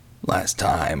Last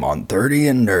time on 30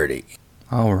 and Nerdy.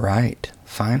 Alright,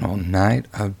 final night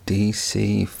of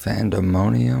DC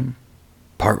Fandomonium.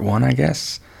 Part 1, I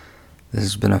guess. This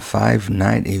has been a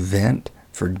 5-night event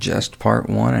for just part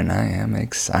 1, and I am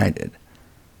excited.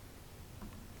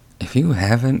 If you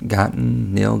haven't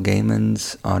gotten Neil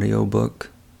Gaiman's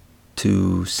audiobook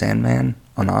to Sandman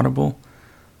on Audible,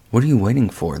 what are you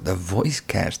waiting for? The voice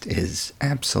cast is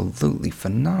absolutely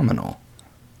phenomenal.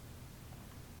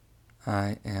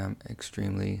 I am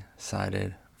extremely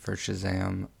excited for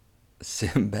Shazam.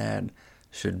 Sinbad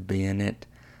should be in it.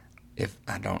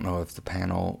 I don't know if the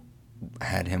panel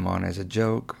had him on as a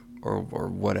joke or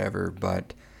whatever,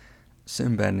 but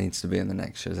Sinbad needs to be in the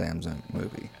next Shazam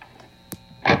movie.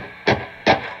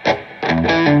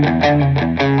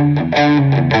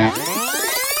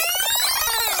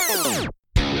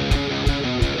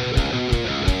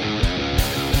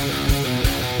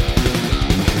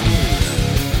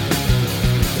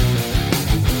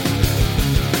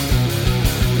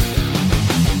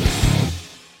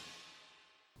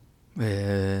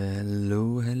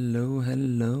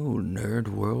 Hello, Nerd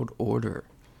World Order.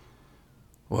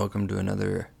 Welcome to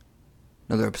another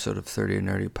episode of 30 and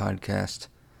Nerdy Podcast.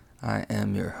 I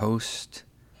am your host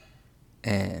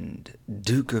and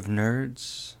Duke of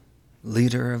Nerds,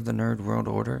 leader of the Nerd World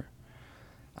Order,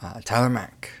 Tyler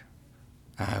Mack.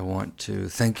 I want to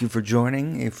thank you for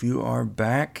joining. If you are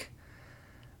back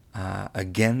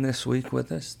again this week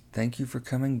with us, thank you for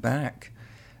coming back.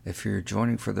 If you're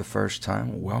joining for the first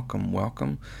time,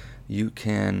 welcome. You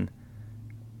can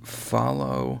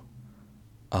follow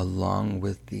along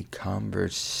with the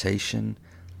conversation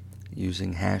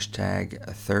using hashtag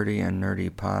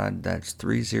 30andNerdyPod. That's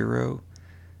 30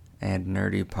 and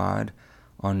NerdyPod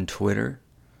on Twitter.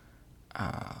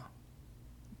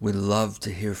 We love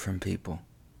to hear from people,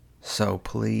 so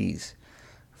please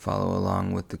follow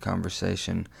along with the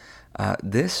conversation.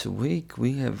 This week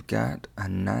we have got a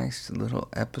nice little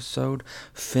episode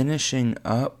finishing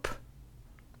up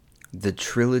the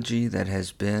trilogy that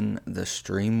has been the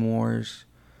Stream Wars.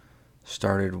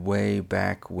 Started way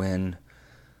back when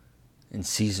in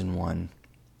season 1.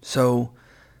 So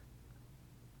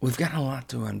we've got a lot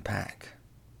to unpack.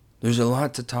 There's a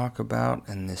lot to talk about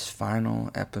in this final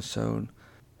episode.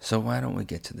 So why don't we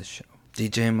get to the show?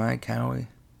 DJ Mike Howie,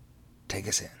 take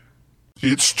us in.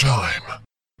 It's time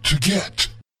to get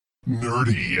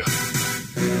nerdy.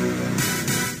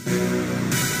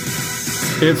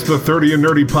 It's the 30 and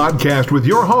Nerdy Podcast with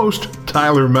your host,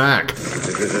 Tyler Mack.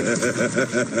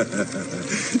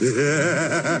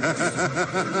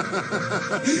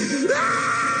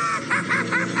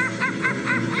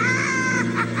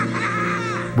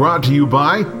 Brought to you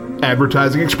by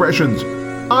Advertising Expressions,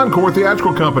 Encore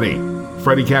Theatrical Company,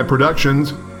 Freddy Cat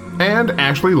Productions, and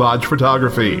Ashley Lodge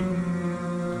Photography.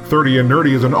 30 and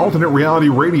Nerdy is an alternate reality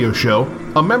radio show,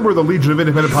 a member of the Legion of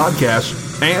Independent Podcasts,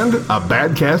 and a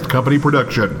Badcast Company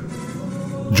production.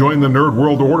 Join the Nerd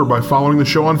World Order by following the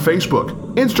show on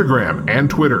Facebook, Instagram, and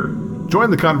Twitter.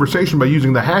 Join the conversation by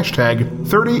using the hashtag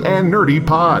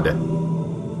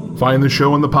 30andNerdyPod. Find the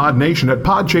show in the Pod Nation at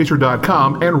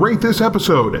podchaser.com and rate this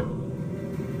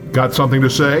episode. Got something to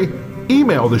say?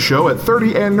 Email the show at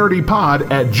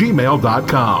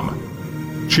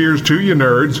 30andnerdypod@gmail.com. Cheers to you,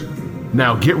 nerds.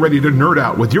 Now get ready to nerd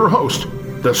out with your host,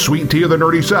 the sweet tea of the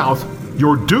nerdy South,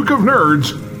 your Duke of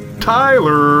Nerds,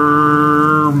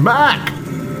 Tyler Mack.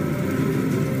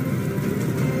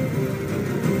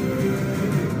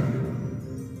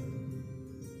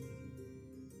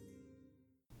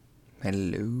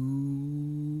 Hello.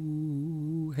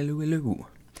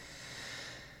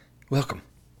 Welcome.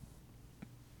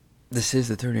 This is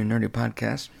the 30 and Nerdy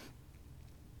Podcast.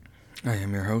 I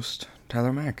am your host,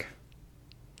 Tyler Mack.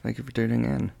 Thank you for tuning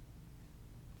in.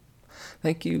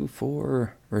 Thank you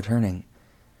for returning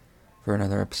for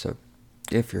another episode.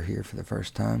 If you're here for the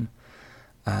first time,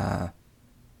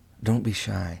 don't be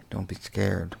shy. Don't be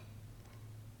scared.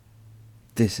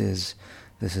 This is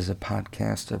a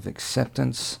podcast of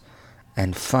acceptance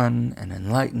and fun and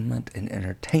enlightenment and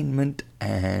entertainment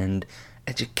and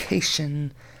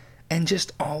education and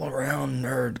just all around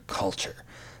nerd culture.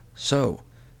 So,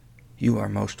 you are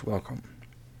most welcome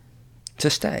to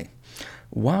stay.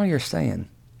 While you're staying,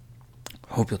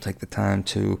 hope you'll take the time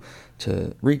to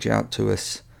reach out to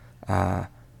us.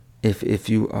 If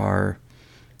you are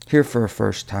here for a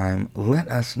first time, let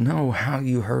us know how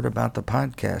you heard about the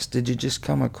podcast. Did you just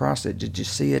come across it? Did you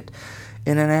see it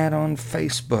in an ad on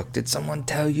Facebook? Did someone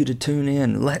tell you to tune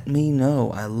in? Let me know.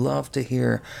 I love to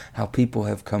hear how people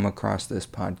have come across this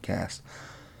podcast.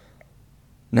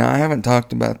 Now, I haven't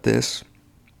talked about this.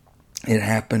 It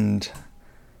happened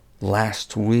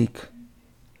last week.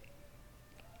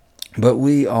 But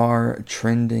we are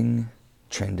charting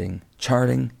in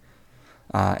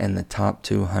the top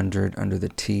 200 under the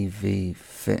TV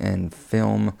and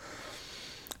film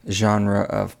genre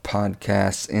of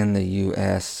podcasts in the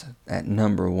U.S. at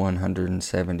number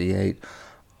 178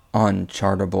 on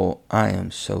Chartable. I am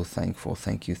so thankful.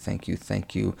 Thank you.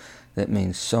 That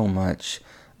means so much.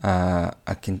 I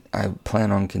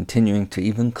plan on continuing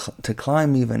to to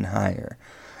climb even higher.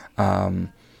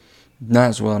 Might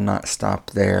as well not stop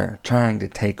there. Trying to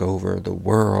take over the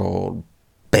world,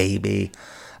 baby,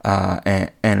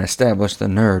 and establish the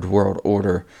nerd world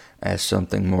order as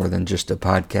something more than just a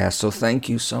podcast. So thank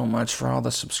you so much for all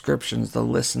the subscriptions, the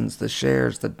listens, the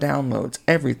shares, the downloads,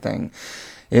 everything.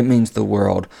 It means the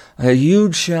world. A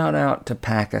huge shout out to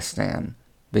Pakistan,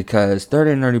 because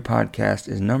 30 Nerdy Podcast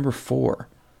is number 4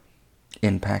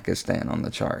 in Pakistan on the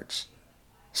charts.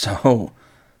 So,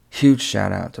 huge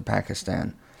shout out to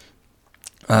Pakistan.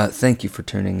 Thank you for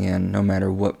tuning in, no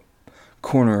matter what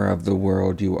corner of the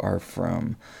world you are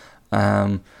from.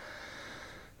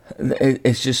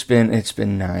 It's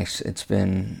been nice. It's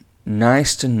been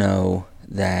nice to know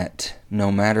that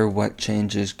no matter what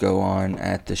changes go on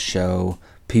at the show,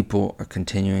 people are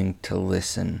continuing to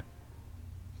listen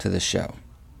to the show,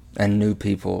 and new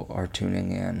people are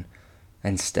tuning in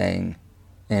and staying,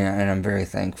 and I'm very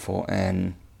thankful.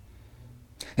 And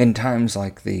in times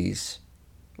like these,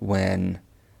 when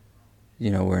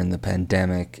we're in the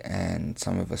pandemic and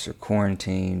some of us are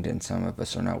quarantined and some of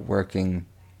us are not working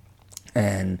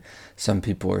and some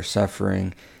people are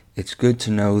suffering, it's good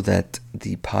to know that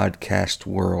the podcast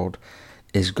world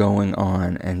is going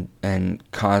on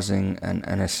and causing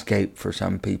an escape for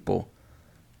some people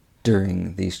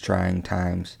during these trying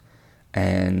times.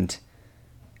 And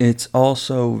it's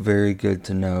also very good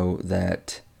to know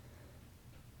that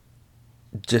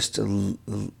just a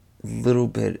little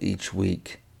bit each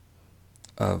week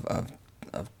of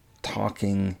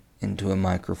talking into a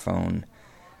microphone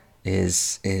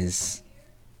is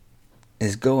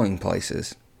going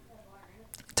places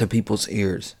to people's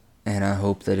ears, and I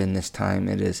hope that in this time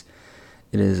it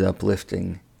is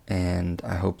uplifting, and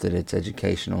I hope that it's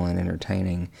educational and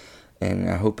entertaining, and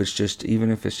I hope it's just, even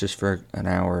if it's just for an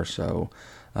hour or so,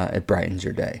 it brightens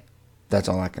your day. That's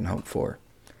all I can hope for.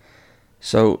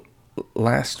 So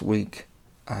last week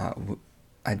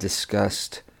I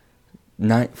discussed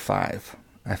Night 5.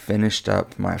 I finished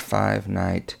up my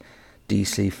 5-night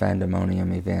DC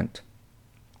Fandomonium event,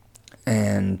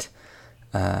 and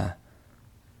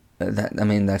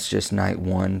that's just night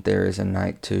 1. There is a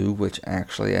night 2, which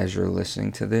actually, as you're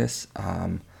listening to this,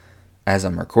 as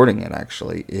I'm recording it,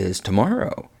 actually is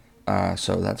tomorrow.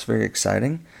 So that's very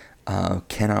exciting.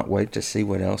 Cannot wait to see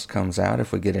what else comes out.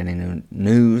 If we get any new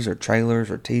news or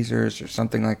trailers or teasers or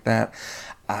something like that,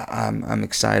 I'm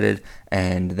excited,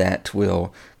 and that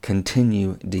will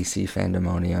continue DC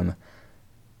Fandomonium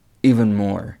even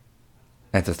more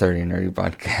at the 30 Nerdy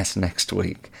Podcast next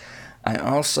week. I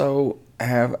also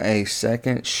have a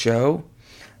second show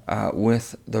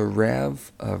with the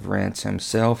Rev of Rants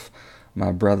himself,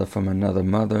 my brother from another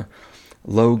mother,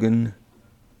 Logan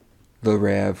the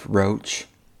Rev Roach.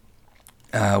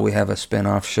 We have a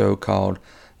spin-off show called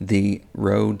The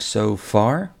Road So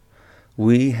Far.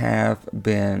 We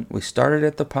started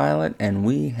at the pilot, and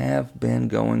we have been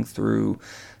going through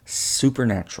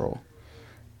Supernatural,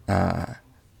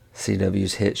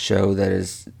 CW's hit show that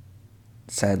is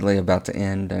sadly about to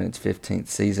end in its 15th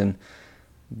season.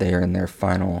 They are in their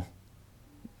final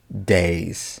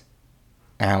days,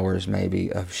 hours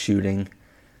maybe, of shooting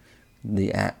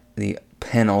the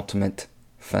penultimate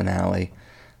finale.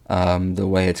 The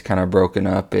way it's kind of broken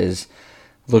up is,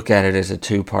 look at it as a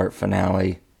 2-part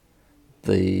finale.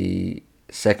 The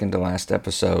second to last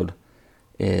episode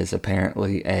is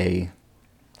apparently a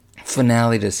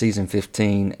finale to season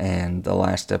 15, and the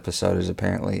last episode is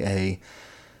apparently a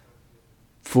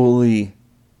fully,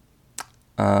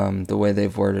 the way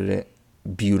they've worded it,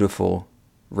 beautiful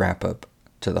wrap-up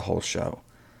to the whole show.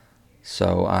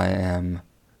 So I am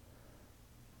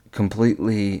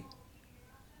completely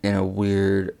in a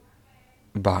weird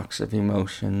box of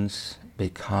emotions,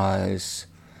 because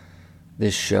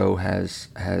this show has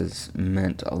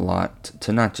meant a lot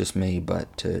to not just me,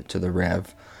 but to the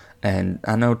Rev, and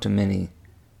I know to many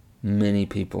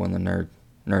people in the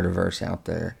nerdiverse out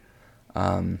there,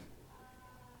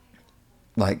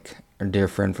 like our dear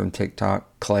friend from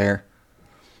TikTok, Claire.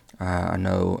 I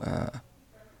know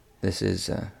this is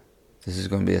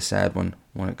going to be a sad one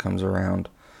when it comes around,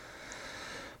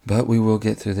 but we will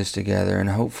get through this together,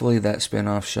 and hopefully that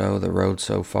spin-off show, The Road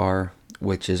So Far,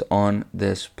 which is on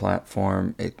this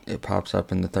platform, it pops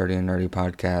up in the 30 and Nerdy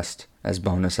Podcast as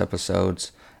bonus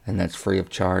episodes, and that's free of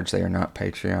charge. They are not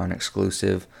Patreon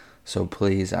exclusive. So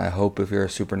please, I hope if you're a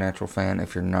Supernatural fan,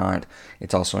 if you're not,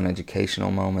 it's also an educational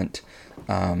moment.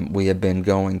 We have been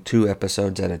going 2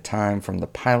 episodes at a time from the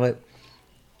pilot,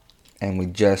 and we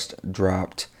just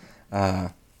dropped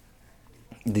the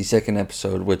second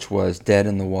episode, which was Dead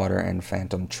in the Water and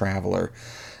Phantom Traveler.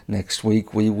 Next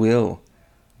week, we will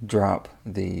drop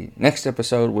the next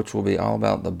episode, which will be all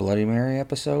about the Bloody Mary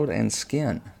episode and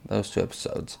Skin. Those 2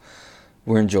 episodes.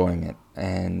 We're enjoying it,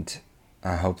 and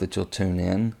I hope that you'll tune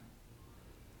in.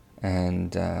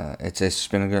 And it's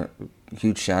been a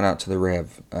huge shout out to the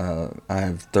Rev.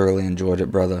 I've thoroughly enjoyed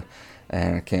it, brother,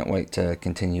 and I can't wait to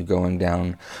continue going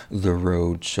down the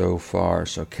road so far.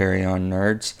 So carry on,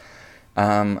 nerds.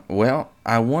 Well,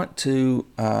 I want to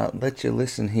let you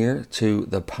listen here to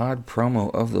the pod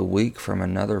promo of the week from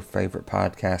another favorite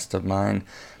podcast of mine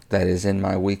that is in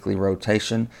my weekly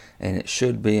rotation, and it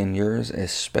should be in yours,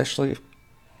 especially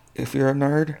if you're a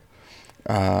nerd.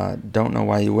 Don't know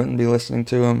why you wouldn't be listening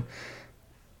to him.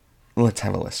 Let's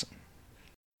have a listen.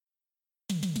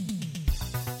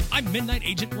 I'm Midnight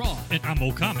Agent Raw. And I'm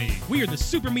Okami. We are the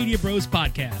Super Media Bros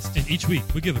Podcast. And each week,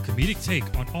 we give a comedic take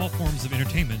on all forms of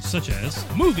entertainment, such as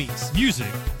movies, music,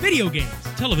 video games,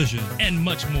 television, and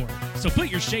much more. So put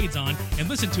your shades on and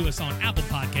listen to us on Apple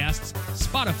Podcasts,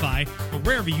 Spotify, or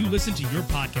wherever you listen to your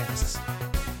podcasts.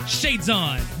 Shades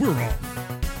on. We're off.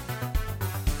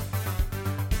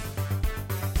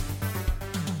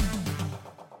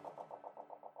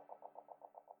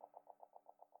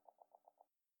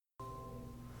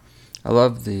 I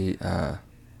love the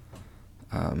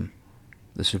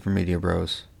Super Media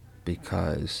Bros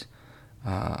because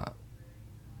they're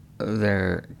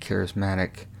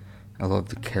charismatic. I love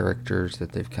the characters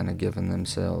that they've kind of given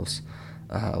themselves.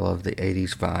 I love the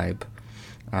 80s vibe.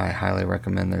 I highly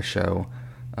recommend their show.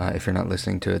 If you're not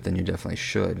listening to it, then you definitely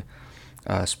should.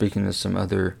 Speaking of some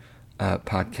other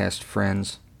podcast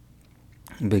friends,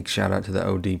 big shout out to the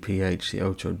ODPH, the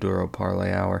Ocho Duro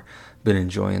Parlay Hour. Been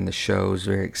enjoying the shows.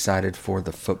 Very excited for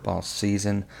the football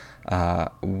season,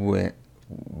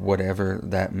 whatever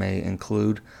that may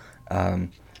include.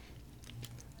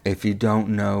 If you don't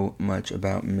know much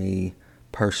about me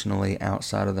personally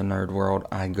outside of the nerd world,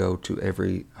 I go to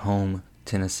every home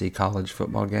Tennessee college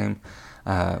football game.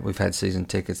 We've had season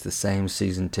tickets, the same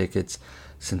season tickets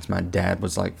since my dad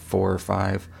was like 4 or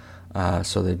 5,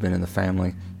 so they've been in the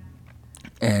family.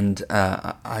 And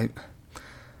I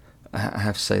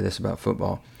have to say this about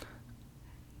football.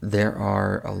 There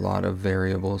are a lot of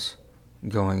variables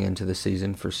going into the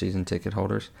season for season ticket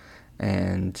holders,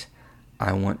 and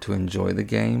I want to enjoy the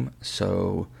game.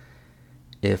 So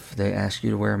if they ask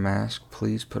you to wear a mask,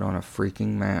 please put on a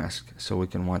freaking mask so we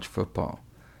can watch football.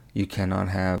 You cannot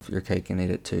have your cake and eat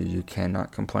it too. You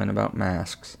cannot complain about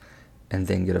masks and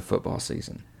then get a football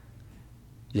season.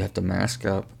 You have to mask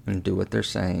up and do what they're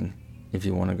saying if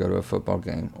you want to go to a football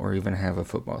game or even have a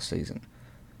football season.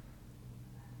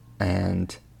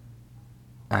 And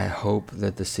I hope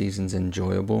that the season's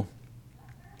enjoyable.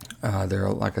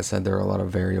 Like I said, there are a lot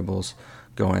of variables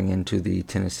going into the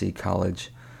Tennessee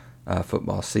college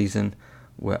football season,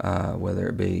 whether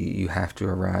it be you have to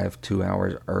arrive 2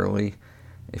 hours early.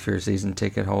 If you're a season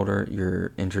ticket holder,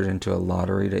 you're entered into a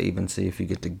lottery to even see if you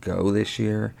get to go this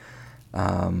year.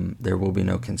 There will be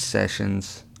no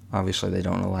concessions. Obviously, they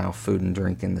don't allow food and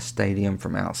drink in the stadium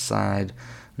from outside,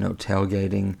 no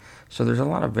tailgating. So there's a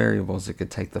lot of variables that could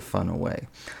take the fun away.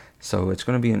 So it's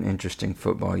going to be an interesting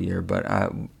football year. But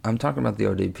I'm talking about the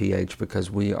ODPH because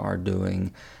we are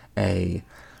doing a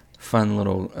fun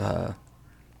little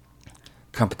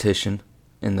competition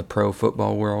in the pro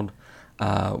football world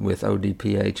with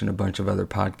ODPH and a bunch of other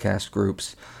podcast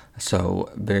groups. So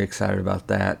very excited about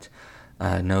that.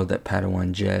 I know that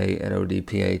Padawan J at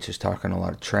ODPH is talking a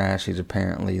lot of trash. He's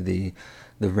apparently the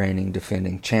reigning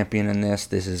defending champion in this.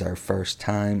 This is our first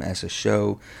time as a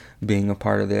show being a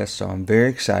part of this, so I'm very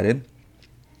excited.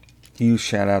 Huge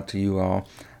shout out to you all.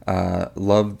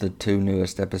 Love the 2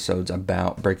 newest episodes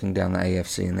about breaking down the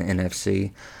AFC and the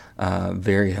NFC.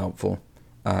 Very helpful,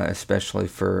 especially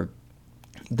for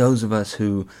those of us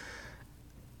who,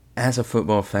 as a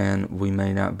football fan, we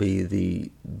may not be the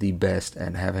best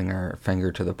at having our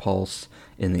finger to the pulse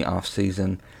in the off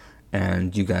season,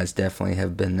 and you guys definitely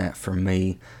have been that for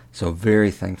me. So very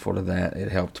thankful to that.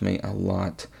 It helped me a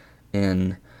lot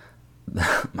in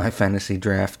my fantasy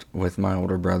draft with my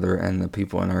older brother and the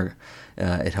people in our.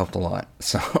 It helped a lot.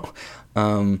 So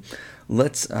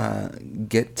let's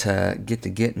get to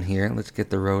getting here. Let's get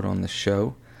the road on the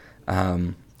show.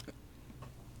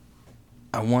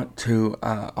 I want to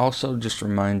also just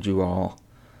remind you all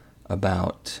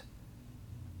about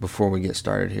before we get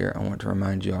started here, I want to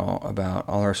remind you all about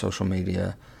all our social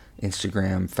media,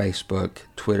 Instagram, Facebook,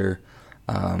 Twitter.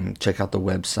 Check out the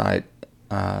website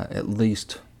at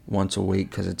least once a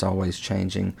week because it's always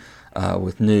changing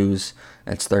with news.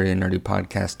 That's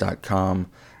 30andnerdypodcast.com.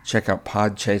 Check out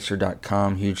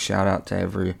podchaser.com. Huge shout out to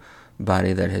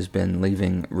everybody that has been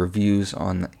leaving reviews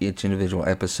on each individual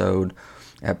episode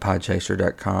at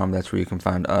podchaser.com. That's where you can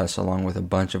find us along with a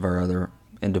bunch of our other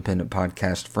independent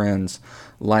podcast friends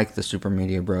like the Super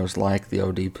Media Bros, like the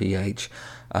ODPH.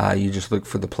 You just look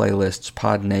for the playlists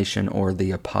Pod Nation or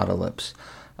the Apocalypse.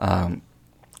 And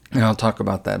I'll talk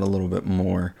about that a little bit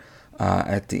more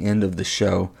at the end of the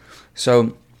show.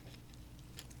 So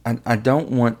I don't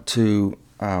want to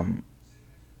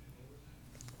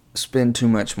spend too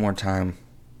much more time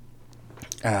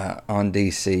on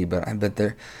DC,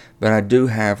 but I do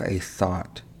have a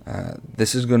thought.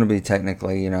 This is going to be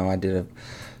technically, I did a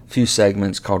few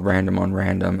segments called Random on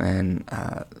Random, and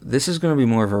this is going to be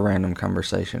more of a random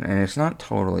conversation, and it's not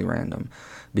totally random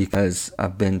because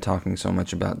I've been talking so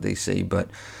much about DC, but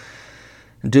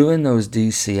doing those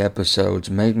DC episodes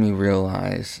made me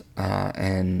realize,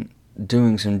 and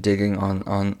doing some digging on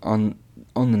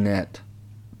the net,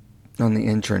 on the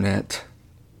intranet,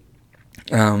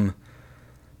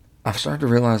 I've started to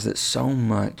realize that so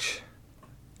much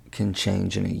can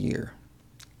change in a year.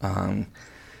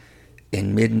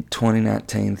 In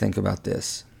mid-2019, think about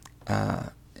this.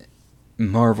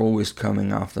 Marvel was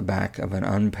coming off the back of an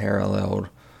unparalleled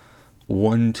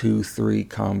 1-2-3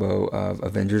 combo of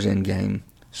Avengers Endgame,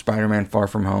 Spider-Man Far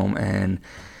From Home, and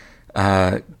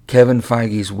Kevin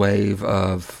Feige's wave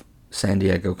of San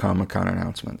Diego Comic-Con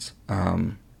announcements.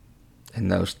 And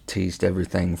those teased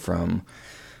everything from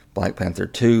Black Panther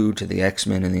 2 to the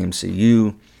X-Men in the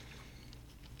MCU.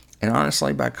 And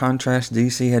honestly, by contrast,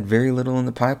 DC had very little in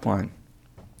the pipeline.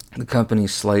 The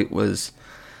company's slate was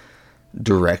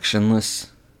directionless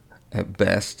at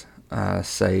best,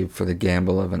 save for the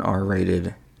gamble of an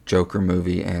R-rated Joker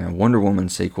movie and a Wonder Woman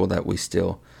sequel that we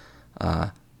still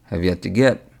have yet to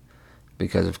get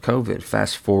because of COVID.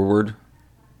 Fast forward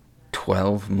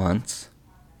 12 months,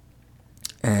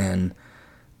 and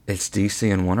it's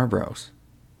DC and Warner Bros.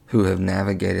 Who have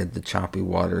navigated the choppy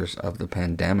waters of the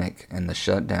pandemic and the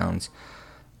shutdowns,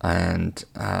 and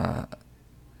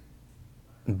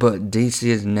but DC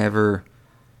has never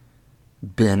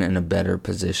been in a better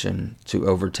position to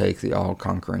overtake the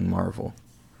all-conquering Marvel.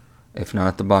 If not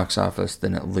at the box office,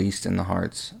 then at least in the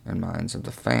hearts and minds of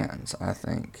the fans, I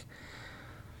think.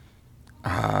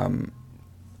 And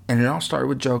it all started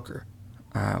with Joker.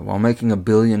 While making $1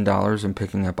 billion and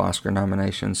picking up Oscar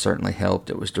nominations certainly helped,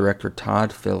 it was director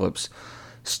Todd Phillips'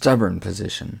 stubborn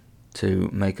position to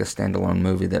make a standalone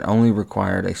movie that only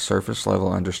required a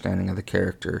surface-level understanding of the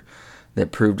character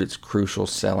that proved its crucial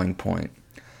selling point.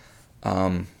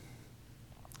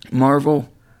 Marvel,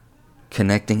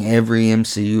 connecting every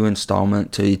MCU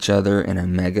installment to each other in a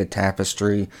mega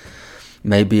tapestry,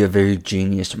 may be a very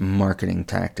genius marketing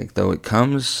tactic, though it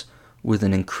comes with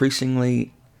an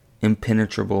increasingly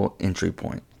impenetrable entry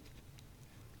point.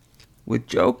 With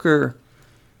Joker,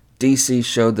 DC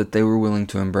showed that they were willing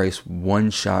to embrace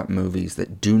one-shot movies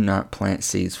that do not plant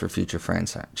seeds for future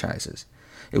franchises.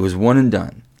 It was one and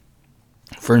done.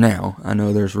 For now, I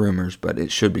know there's rumors, but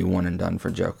it should be one and done for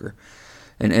Joker.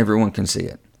 And everyone can see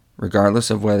it,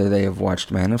 regardless of whether they have watched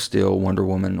Man of Steel, Wonder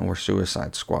Woman, or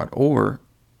Suicide Squad, or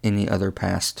any other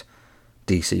past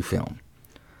DC film.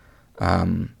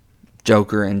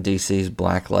 Joker and DC's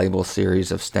Black Label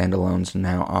series of standalones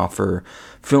now offer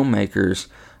filmmakers,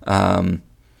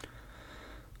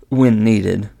 when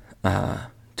needed,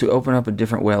 to open up a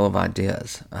different well of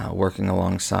ideas. Working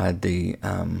alongside the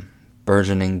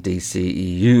burgeoning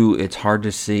DCEU, it's hard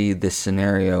to see this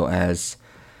scenario as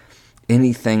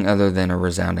anything other than a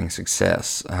resounding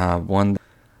success. One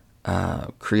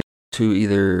created to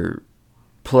either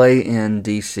play in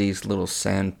DC's little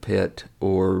sandpit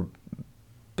or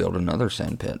build another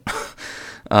sandpit.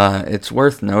 It's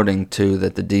worth noting, too,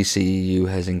 that the DCEU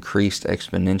has increased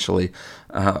exponentially,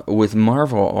 with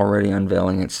Marvel already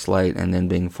unveiling its slate and then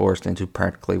being forced into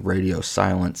practically radio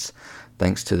silence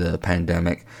thanks to the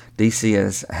pandemic. DC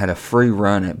has had a free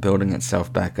run at building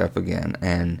itself back up again,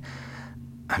 and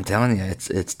I'm telling you,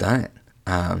 it's done it.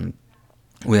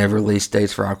 We have release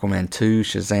dates for Aquaman 2,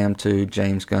 Shazam 2,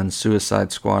 James Gunn's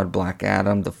Suicide Squad, Black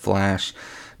Adam, The Flash,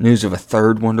 news of a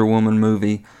third Wonder Woman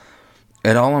movie.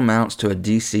 It all amounts to a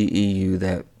DCEU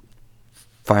that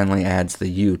finally adds the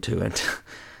U to it.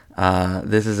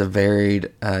 This is a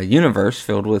varied universe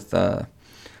filled with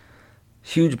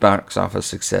huge box office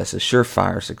successes,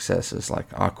 surefire successes like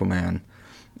Aquaman,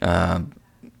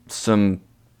 some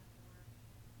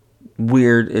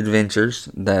weird adventures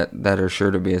that are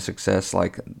sure to be a success,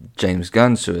 like James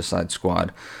Gunn's Suicide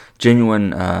Squad. Genuine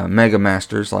mega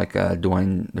masters like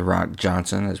Dwayne "The Rock"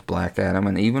 Johnson as Black Adam,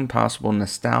 and even possible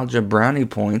nostalgia brownie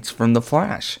points from The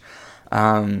Flash.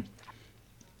 I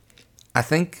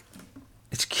think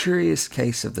it's a curious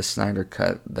case of the Snyder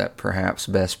Cut that perhaps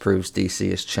best proves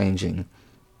DC is changing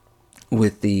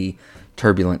with the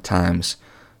turbulent times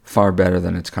far better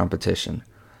than its competition.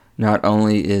 Not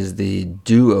only is the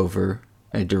do-over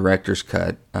a director's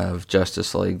cut of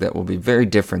Justice League that will be very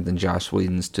different than Joss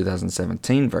Whedon's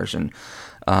 2017 version,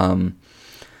 a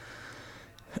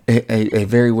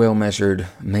very well-measured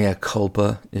mea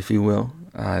culpa, if you will.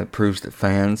 It proves that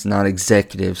fans, not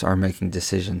executives, are making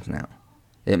decisions now.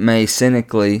 It may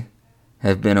cynically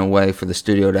have been a way for the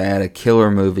studio to add a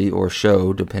killer movie or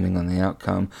show, depending on the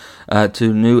outcome,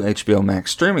 to new HBO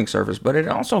Max streaming service, but it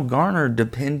also garnered,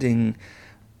 depending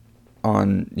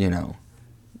on,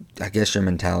 I guess your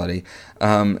mentality,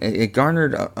 it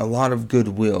garnered a lot of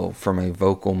goodwill from a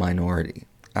vocal minority.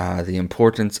 The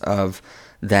importance of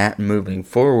that moving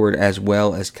forward, as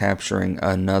well as capturing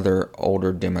another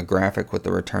older demographic with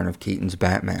the return of Keaton's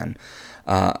Batman.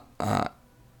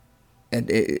 And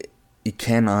you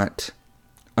cannot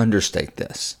understate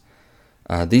this.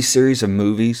 These series of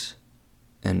movies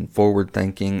and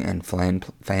forward-thinking and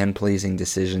fan-pleasing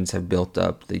decisions have built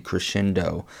up the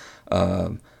crescendo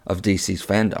of DC's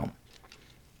fandom.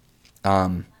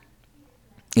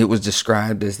 It was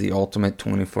described as the ultimate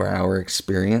 24-hour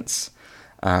experience,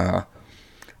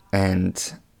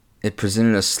 and it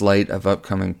presented a slate of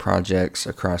upcoming projects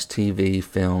across TV,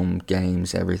 film,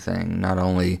 games, everything. Not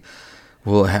only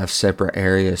will it have separate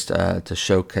areas to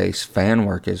showcase fan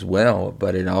work as well,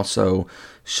 but it also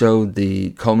showed the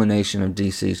culmination of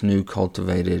DC's new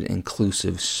cultivated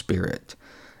inclusive spirit.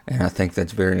 And I think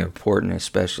that's very important,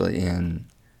 especially in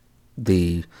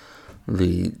the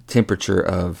temperature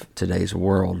of today's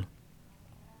world.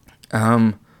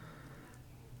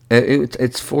 It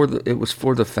was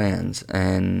for the fans,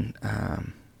 and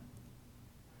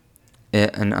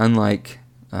unlike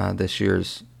this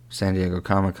year's San Diego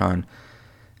Comic-Con,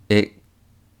 it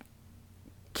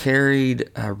carried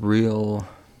a real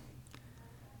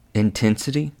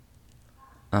intensity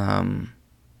and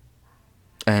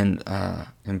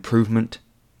improvement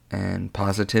and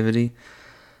positivity.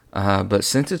 But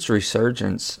since its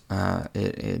resurgence,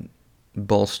 it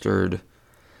bolstered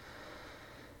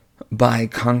by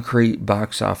concrete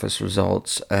box office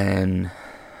results and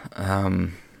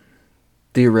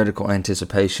theoretical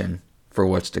anticipation for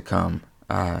what's to come.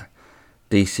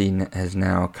 DC has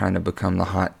now kind of become the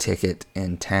hot ticket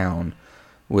in town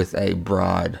with a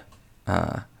broad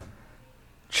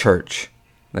church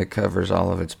that covers all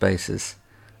of its bases.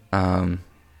 The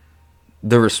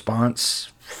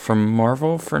response from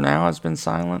Marvel for now has been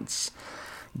silence.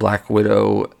 Black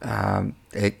Widow,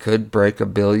 it could break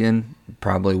 $1 billion,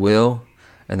 probably will,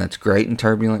 and that's great in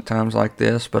turbulent times like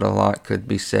this, but a lot could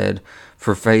be said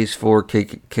for Phase 4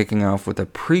 kicking off with a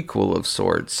prequel of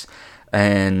sorts,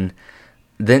 and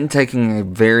then taking a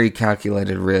very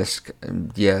calculated risk,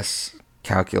 yes,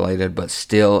 calculated, but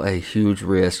still a huge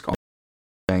risk on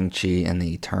Shang-Chi and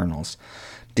the Eternals.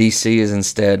 DC is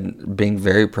instead being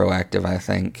very proactive, I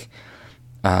think,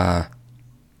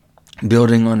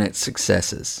 building on its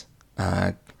successes.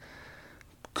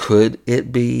 Could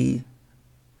it be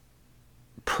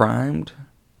primed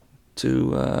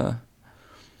to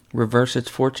reverse its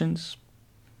fortunes?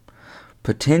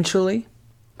 Potentially.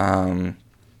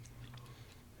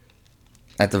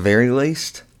 At the very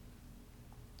least,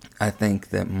 I think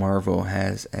that Marvel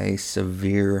has a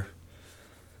severe,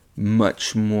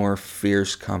 much more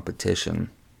fierce competition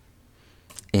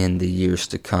in the years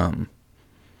to come.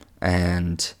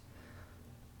 And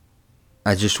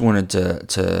I just wanted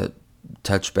to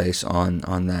touch base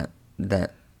on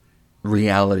that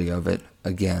reality of it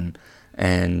again.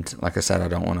 And like I said, I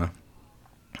don't want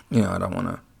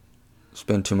to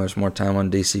spend too much more time on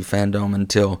DC fandom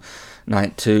until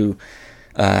night 2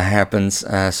 happens.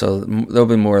 So there'll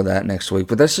be more of that next week.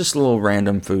 But that's just a little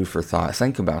random food for thought.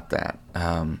 Think about that.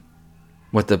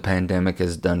 What the pandemic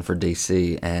has done for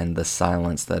DC and the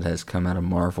silence that has come out of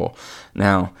Marvel.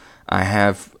 Now, I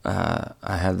have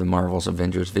the Marvel's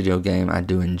Avengers video game. I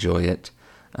do enjoy it.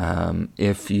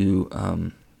 If you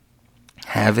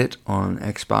have it on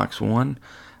Xbox One,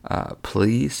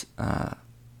 please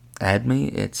add me.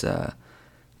 It's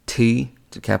T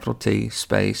to capital T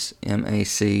space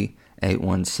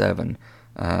MAC817.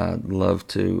 Love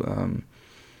to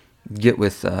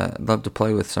love to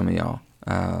play with some of y'all.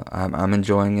 I'm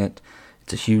enjoying it.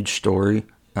 It's a huge story.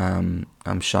 I'm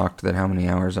shocked that how many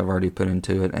hours I've already put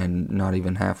into it and not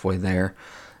even halfway there.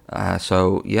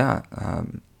 So yeah,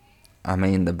 I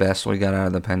mean, the best we got out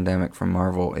of the pandemic from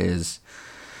Marvel is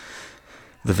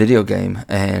the video game,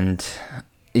 and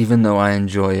even though I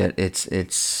enjoy it,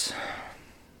 it's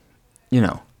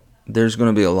there's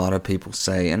going to be a lot of people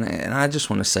say, and I just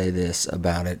want to say this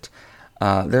about it.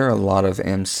 There are a lot of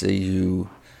MCU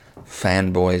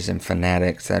fanboys and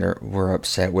fanatics that were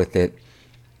upset with it,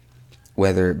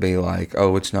 whether it be like,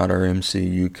 oh, it's not our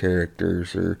MCU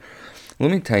characters, or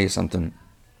let me tell you something.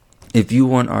 If you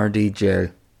want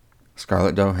RDJ,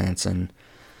 Scarlett Johansson,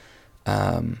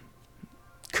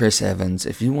 Chris Evans,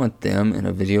 if you want them in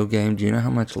a video game, do you know how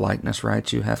much likeness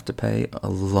rights you have to pay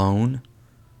alone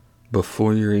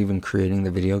before you're even creating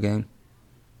the video game?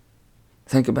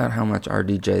 Think about how much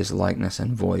RDJ's likeness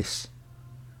and voice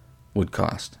would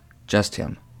cost. Just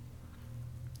him.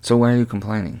 So why are you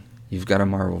complaining? You've got a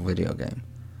Marvel video game.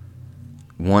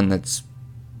 One that's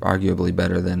arguably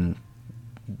better than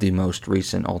the most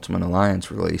recent Ultimate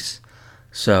Alliance release.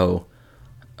 So,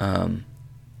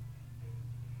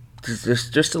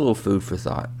 just a little food for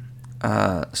thought.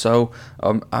 I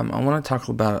want to talk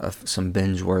about some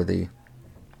binge-worthy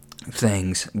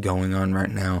things going on right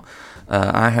now.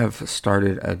 I have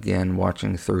started again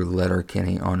watching through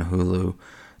Letterkenny on Hulu,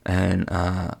 and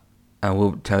I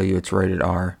will tell you it's rated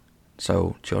R,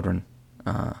 so children,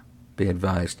 be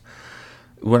advised.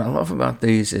 What I love about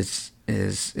these is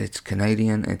it's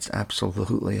Canadian. It's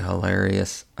absolutely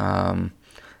hilarious.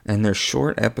 And they're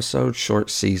short episodes, short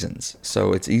seasons,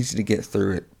 so it's easy to get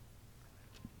through it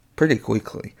pretty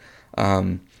quickly.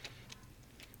 For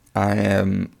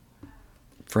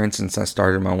instance, I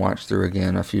started my watch through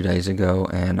again a few days ago,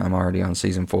 and I'm already on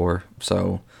season 4,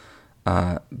 so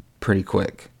pretty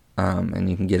quick. And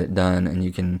you can get it done, and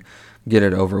you can get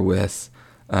it over with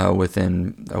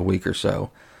within a week or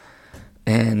so.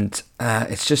 And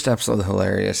it's just absolutely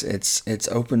hilarious. It's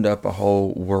opened up a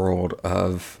whole world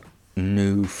of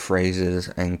new phrases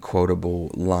and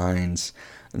quotable lines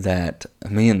that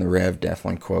me and the Rev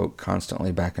definitely quote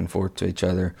constantly back and forth to each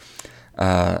other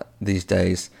these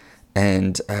days.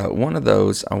 And one of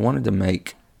those, I wanted to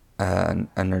make a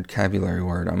nerdcabulary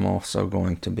word. I'm also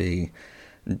going to be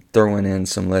throwing in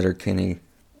some Letterkenny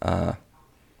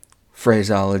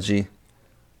phraseology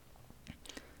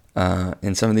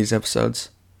in some of these episodes.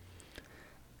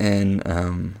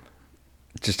 And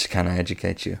just to kind of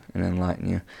educate you and enlighten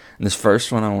you. And this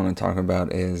first one I want to talk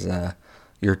about is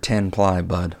your 10-ply,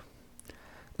 bud.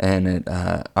 And it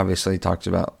obviously talks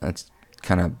about, it's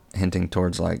kind of hinting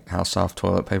towards like how soft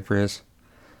toilet paper is.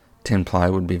 10-ply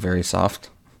would be very soft.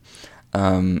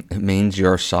 It means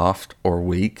you're soft or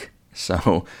weak.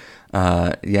 So,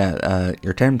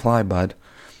 your 10-ply, bud.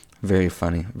 Very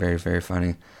funny. Very, very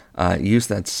funny. Use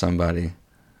that to somebody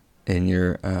in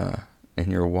your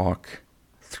walk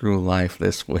through life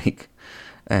this week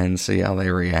and see how they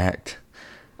react.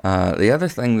 The other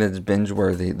thing that's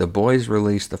binge-worthy, The Boys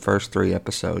released the first 3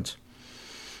 episodes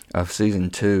of season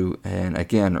 2, and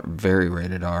again, very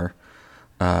rated R,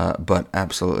 but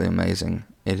absolutely amazing.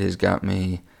 It has got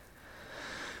me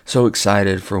so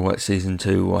excited for what season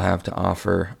 2 will have to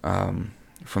offer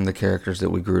from the characters that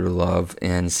we grew to love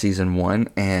in season 1,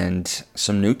 and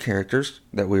some new characters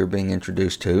that we were being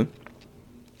introduced to.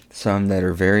 Some that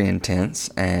are very intense,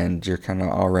 and you're kind of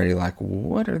already like,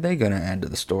 what are they going to add to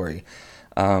the story?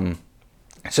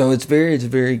 So it's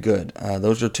very good.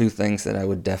 Those are 2 things that I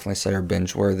would definitely say are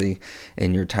binge-worthy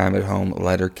in your time at home.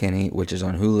 Letterkenny, which is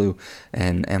on Hulu,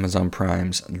 and Amazon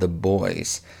Prime's The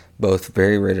Boys. Both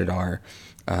very rated R,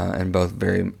 and both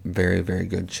very, very, very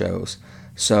good shows.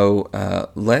 So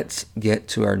let's get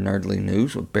to our nerdly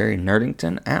news with Barry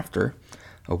Nerdington after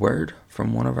a word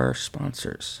from one of our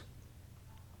sponsors.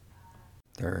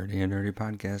 The Nerdy and Nerdy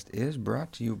podcast is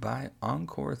brought to you by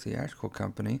Encore Theatrical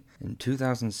Company. In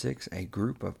 2006, a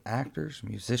group of actors,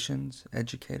 musicians,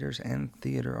 educators, and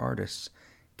theater artists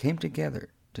came together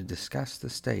to discuss the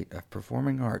state of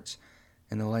performing arts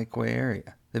in the Lakeway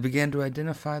area. They began to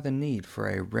identify the need for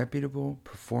a reputable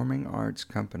performing arts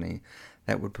company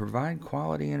that would provide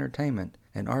quality entertainment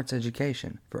and arts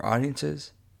education for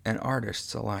audiences and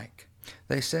artists alike.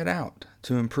 They set out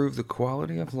to improve the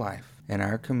quality of life in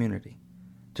our community,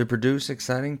 to produce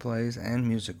exciting plays and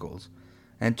musicals,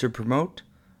 and to promote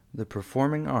the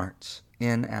performing arts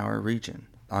in our region.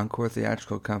 Encore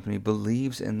Theatrical Company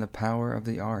believes in the power of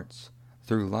the arts.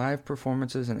 Through live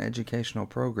performances and educational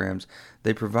programs,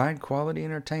 they provide quality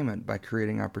entertainment by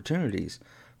creating opportunities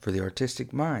for the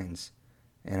artistic minds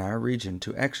in our region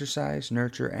to exercise,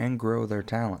 nurture, and grow their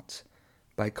talents.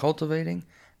 By cultivating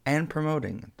and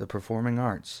promoting the performing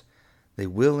arts, they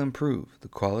will improve the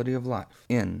quality of life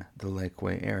in the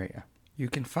Lakeway area. You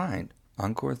can find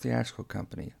Encore Theatrical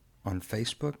Company on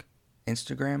Facebook,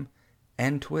 Instagram,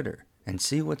 and Twitter and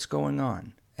see what's going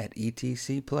on at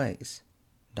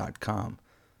etcplays.com,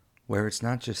 where it's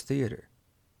not just theater,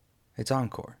 it's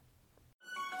encore.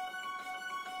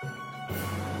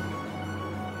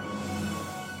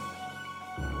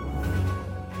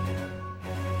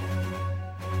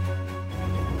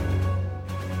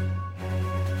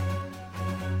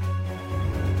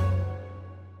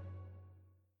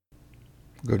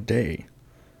 Good day.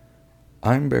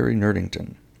 I'm Barry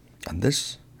Nerdington, and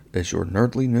this is your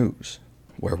Nerdly News,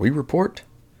 where we report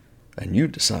and you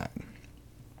decide.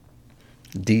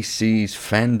 DC's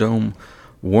Fandom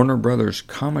Warner Brothers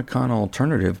Comic-Con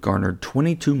Alternative garnered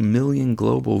 22 million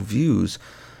global views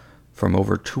from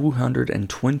over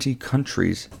 220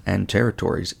 countries and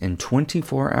territories in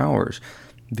 24 hours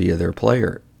via their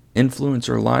player,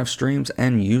 influencer live streams,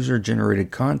 and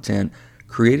user-generated content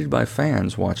created by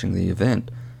fans watching the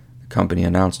event. The company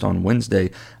announced on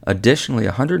Wednesday additionally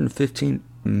 115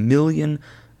 million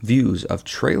views of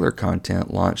trailer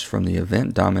content launched from the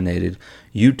event-dominated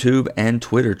YouTube and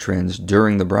Twitter trends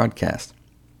during the broadcast.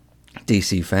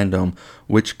 DC Fandom,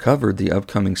 which covered the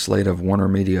upcoming slate of Warner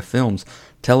Media films,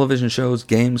 television shows,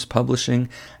 games, publishing,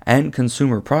 and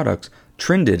consumer products,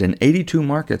 trended in 82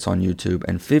 markets on YouTube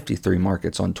and 53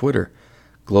 markets on Twitter.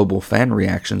 Global fan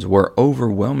reactions were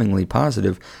overwhelmingly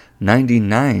positive,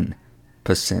 99%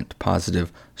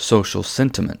 positive social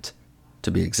sentiment,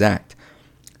 to be exact.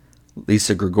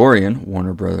 Lisa Gregorian,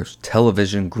 Warner Brothers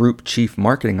Television Group Chief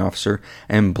Marketing Officer,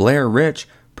 and Blair Rich,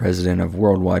 President of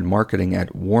Worldwide Marketing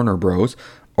at Warner Bros.,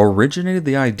 originated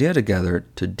the idea together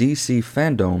to DC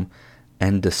Fandom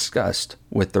and discussed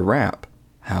with the Wrap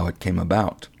how it came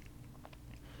about.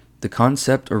 The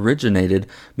concept originated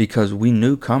because we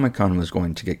knew Comic-Con was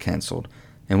going to get canceled,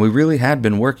 and we really had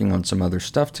been working on some other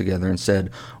stuff together and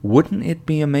said, wouldn't it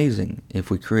be amazing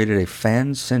if we created a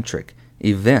fan-centric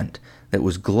event that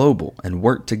was global and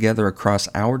worked together across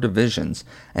our divisions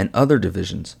and other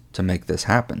divisions to make this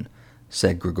happen,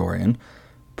 said Gregorian.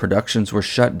 Productions were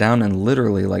shut down, and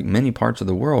literally, like many parts of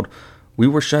the world, we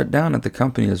were shut down at the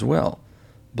company as well.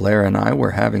 Blair and I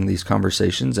were having these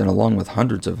conversations, and along with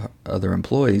hundreds of other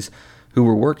employees who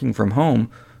were working from home,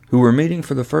 who were meeting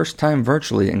for the first time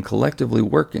virtually and collectively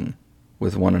working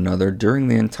with one another during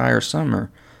the entire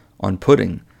summer on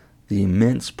putting the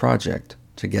immense project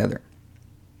together.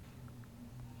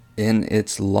 In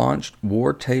its launched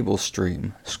War Table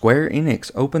stream, Square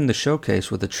Enix opened the showcase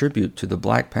with a tribute to the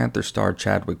Black Panther star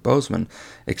Chadwick Boseman,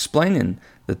 explaining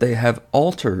that they have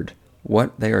altered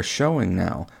what they are showing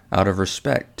now out of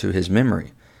respect to his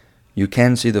memory. You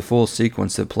can see the full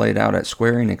sequence that played out at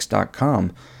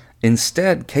SquareEnix.com.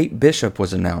 Instead, Kate Bishop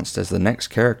was announced as the next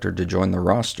character to join the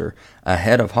roster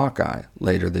ahead of Hawkeye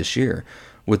later this year,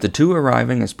 with the two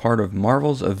arriving as part of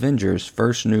Marvel's Avengers'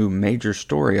 first new major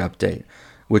story update,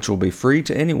 which will be free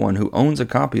to anyone who owns a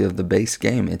copy of the base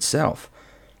game itself.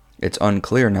 It's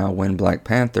unclear now when Black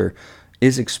Panther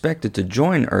is expected to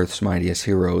join Earth's mightiest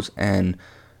heroes and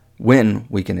when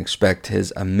we can expect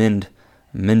his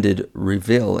amended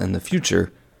reveal in the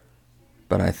future,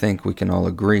 but I think we can all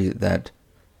agree that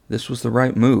this was the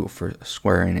right move for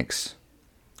Square Enix,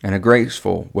 and a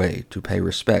graceful way to pay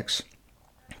respects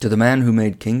to the man who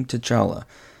made King T'Challa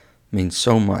mean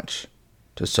so much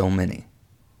to so many.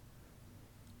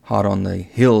 Hot on the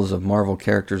heels of Marvel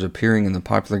characters appearing in the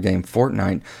popular game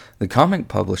Fortnite, the comic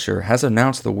publisher has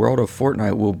announced the world of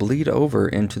Fortnite will bleed over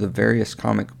into the various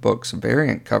comic books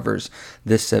variant covers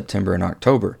this September and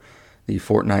October. The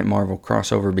Fortnite Marvel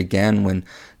crossover began when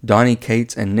Donny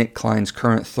Cates and Nick Klein's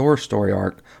current Thor story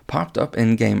arc popped up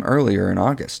in-game earlier in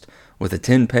August, with a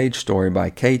 10-page story by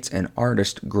Cates and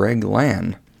artist Greg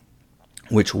Land,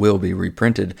 which will be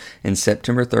reprinted in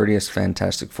September 30th's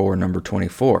Fantastic Four number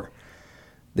 24.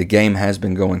 The game has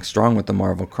been going strong with the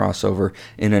Marvel crossover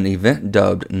in an event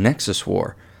dubbed Nexus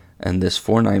War, and this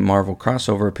Fortnite Marvel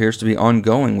crossover appears to be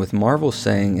ongoing, with Marvel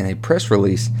saying in a press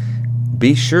release,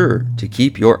 "Be sure to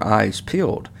keep your eyes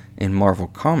peeled in Marvel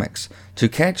Comics to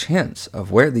catch hints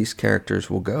of where these characters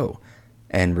will go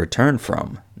and return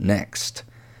from next."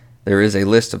 There is a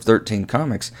list of 13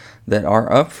 comics that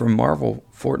are up for Marvel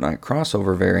Fortnite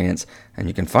crossover variants, and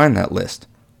you can find that list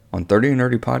on 30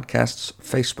 Nerdy Podcast's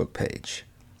Facebook page.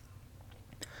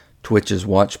 Twitch's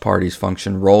Watch Parties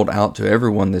function rolled out to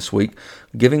everyone this week,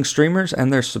 giving streamers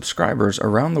and their subscribers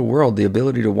around the world the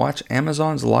ability to watch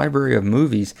Amazon's library of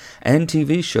movies and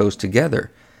TV shows together.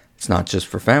 It's not just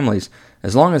for families.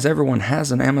 As long as everyone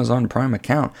has an Amazon Prime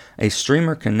account, a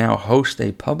streamer can now host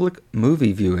a public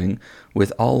movie viewing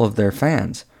with all of their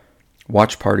fans.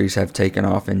 Watch parties have taken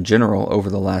off in general over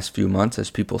the last few months as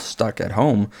people stuck at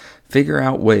home figure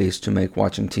out ways to make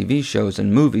watching TV shows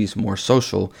and movies more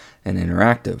social and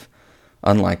interactive.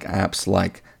 Unlike apps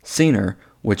like Scener,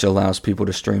 which allows people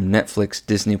to stream Netflix,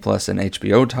 Disney Plus, and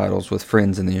HBO titles with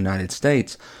friends in the United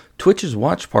States, Twitch's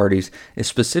Watch Parties is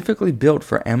specifically built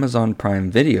for Amazon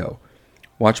Prime Video.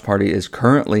 Watch Party is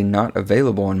currently not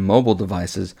available on mobile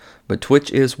devices, but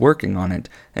Twitch is working on it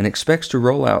and expects to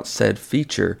roll out said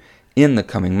feature in the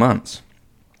coming months.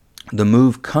 The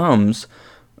move comes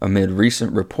amid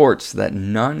recent reports that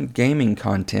non-gaming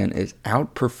content is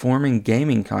outperforming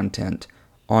gaming content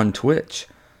on Twitch.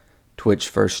 Twitch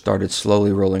first started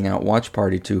slowly rolling out Watch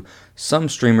Party to some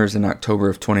streamers in October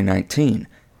of 2019.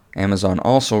 Amazon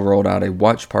also rolled out a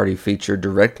Watch Party feature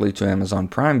directly to Amazon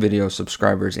Prime Video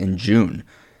subscribers in June.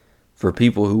 For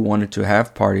people who wanted to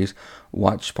have parties,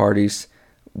 watch parties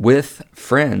with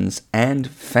friends and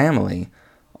family,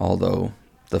 although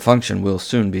the function will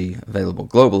soon be available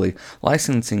globally,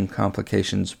 licensing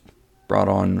complications brought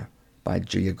on by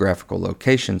geographical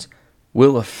locations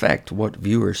will affect what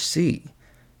viewers see.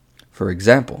 For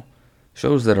example,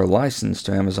 shows that are licensed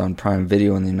to Amazon Prime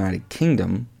Video in the United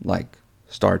Kingdom, like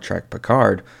Star Trek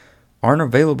Picard, aren't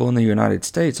available in the United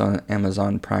States on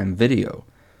Amazon Prime Video.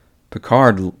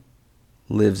 Picard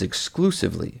lives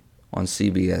exclusively on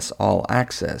CBS All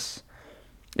Access.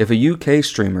 If a UK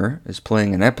streamer is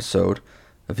playing an episode,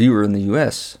 a viewer in the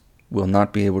US will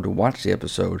not be able to watch the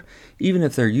episode even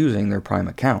if they're using their Prime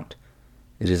account.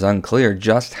 It is unclear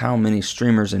just how many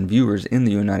streamers and viewers in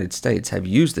the United States have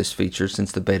used this feature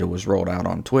since the beta was rolled out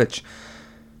on Twitch.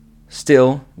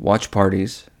 Still, Watch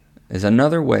Parties is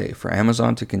another way for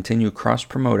Amazon to continue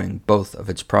cross-promoting both of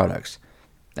its products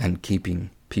and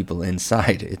keeping people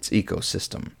inside its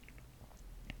ecosystem.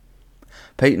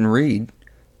 Peyton Reed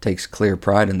takes clear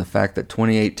pride in the fact that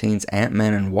 2018's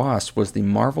Ant-Man and Wasp was the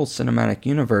Marvel Cinematic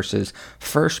Universe's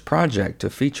first project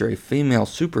to feature a female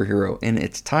superhero in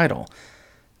its title.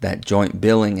 That joint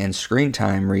billing and screen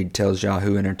time, Reed tells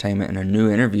Yahoo Entertainment in a new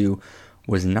interview,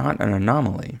 was not an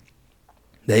anomaly.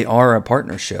 They are a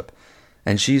partnership,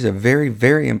 and she's a very,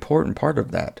 very important part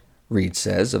of that, Reed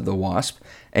says of the Wasp,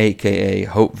 a.k.a.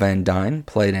 Hope Van Dyne,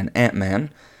 played in Ant-Man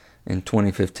in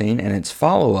 2015, and its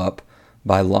follow-up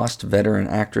by Lost veteran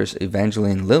actress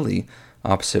Evangeline Lilly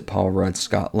opposite Paul Rudd's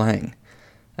Scott Lang.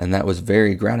 And that was a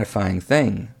very gratifying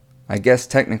thing. I guess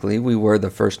technically we were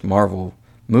the first Marvel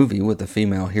movie with a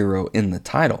female hero in the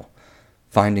title.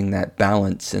 Finding that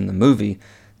balance in the movie,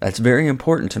 that's very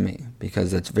important to me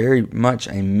because it's very much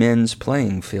a men's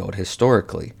playing field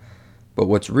historically. But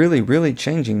what's really, really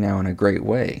changing now in a great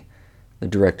way, the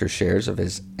director shares of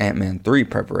his Ant-Man 3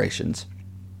 preparations.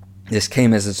 This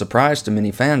came as a surprise to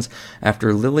many fans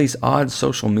after Lilly's odd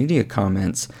social media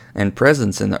comments and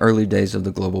presence in the early days of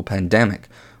the global pandemic,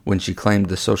 when she claimed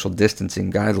the social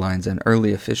distancing guidelines and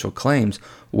early official claims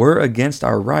were against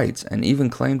our rights and even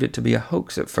claimed it to be a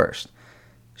hoax at first.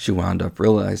 She wound up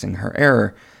realizing her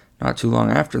error not too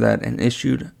long after that and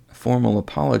issued a formal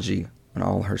apology on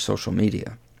all her social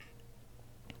media.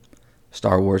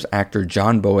 Star Wars actor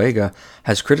John Boyega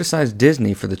has criticized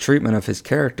Disney for the treatment of his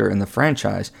character in the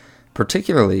franchise,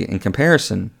 particularly in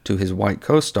comparison to his white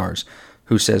co-stars,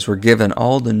 who says we're given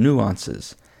all the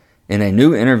nuances. In a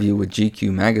new interview with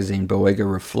GQ magazine,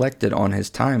 Boyega reflected on his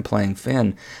time playing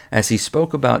Finn as he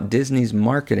spoke about Disney's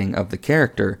marketing of the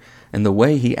character and the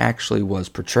way he actually was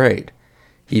portrayed.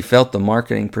 He felt the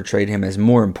marketing portrayed him as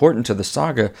more important to the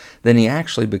saga than he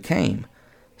actually became.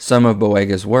 Some of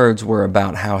Boyega's words were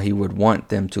about how he would want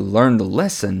them to learn the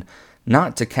lesson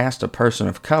not to cast a person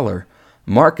of color,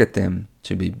 market them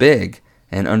to be big,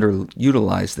 and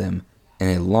underutilize them in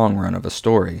a long run of a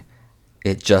story.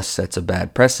 It just sets a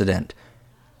bad precedent.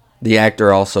 The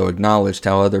actor also acknowledged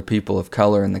how other people of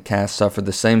color in the cast suffered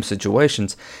the same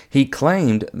situations. He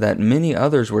claimed that many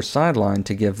others were sidelined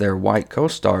to give their white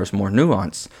co-stars more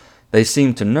nuance. They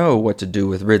seemed to know what to do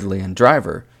with Ridley and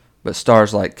Driver, but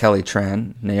stars like Kelly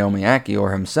Tran, Naomi Ackie,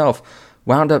 or himself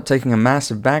wound up taking a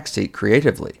massive backseat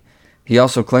creatively. He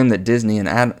also claimed that Disney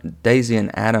and Daisy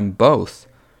and Adam both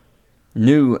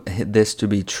knew this to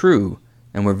be true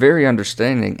and were very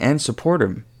understanding and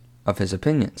supportive of his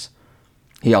opinions.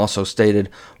 He also stated,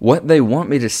 "What they want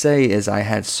me to say is I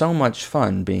had so much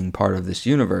fun being part of this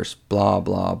universe, blah,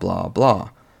 blah, blah, blah.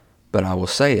 But I will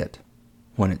say it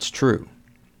when it's true."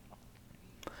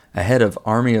 Ahead of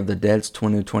Army of the Dead's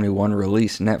 2021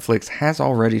 release, Netflix has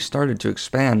already started to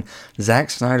expand Zack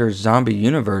Snyder's zombie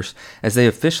universe as they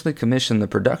officially commissioned the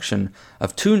production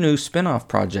of 2 new spin-off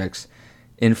projects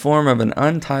in form of an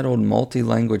untitled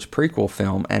multi-language prequel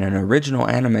film and an original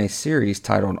anime series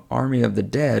titled Army of the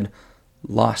Dead: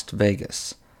 Lost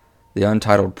Vegas. The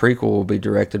untitled prequel will be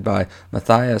directed by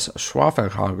Matthias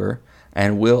Schweighöfer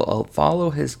and will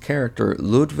follow his character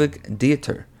Ludwig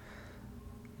Dieter.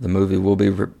 The movie will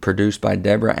be produced by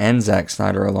Deborah and Zack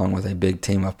Snyder, along with a big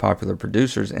team of popular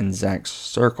producers in Zack's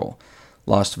circle.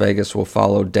 Lost Vegas will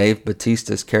follow Dave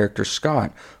Bautista's character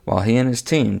Scott, while he and his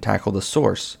team tackle the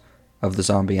source of the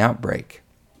zombie outbreak.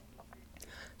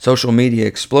 Social media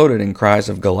exploded in cries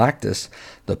of Galactus,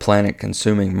 the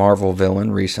planet-consuming Marvel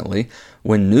villain, recently,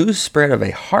 when news spread of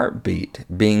a heartbeat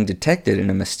being detected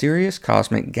in a mysterious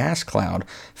cosmic gas cloud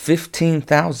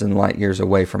 15,000 light-years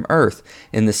away from Earth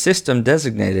in the system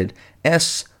designated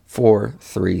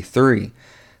S433.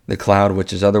 The cloud,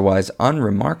 which is otherwise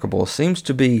unremarkable, seems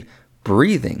to be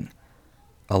breathing,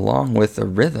 along with the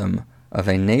rhythm of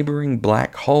a neighboring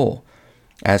black hole.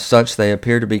 As such, they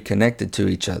appear to be connected to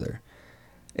each other.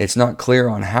 It's not clear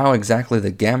on how exactly the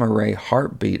gamma-ray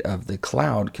heartbeat of the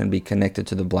cloud can be connected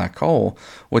to the black hole,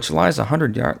 which lies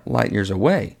 100 light-years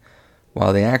away,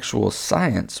 while the actual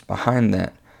science behind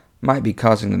that might be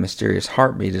causing the mysterious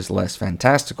heartbeat is less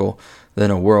fantastical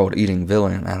than a world-eating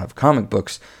villain out of comic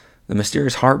books. The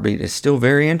mysterious heartbeat is still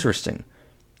very interesting,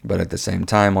 but at the same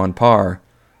time on par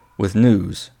with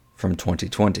news from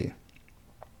 2020.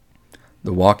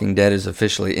 The Walking Dead is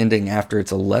officially ending after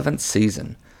its 11th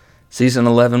season. Season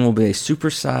 11 will be a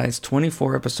supersized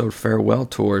 24-episode farewell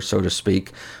tour, so to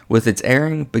speak, with its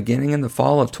airing beginning in the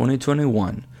fall of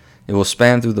 2021. It will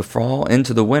span through the fall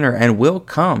into the winter and will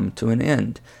come to an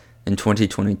end in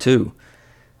 2022.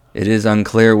 It is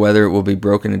unclear whether it will be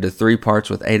broken into 3 parts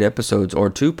with 8 episodes or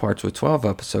 2 parts with 12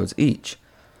 episodes each.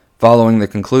 Following the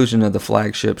conclusion of the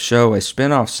flagship show, a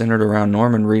spin-off centered around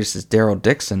Norman Reedus' Daryl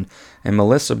Dixon and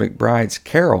Melissa McBride's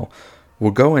Carol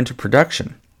will go into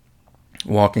production.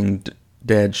 Walking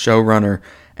Dead showrunner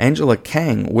Angela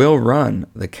Kang will run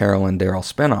the Carol and Daryl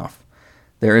spinoff.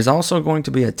 There is also going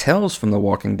to be a Tales from the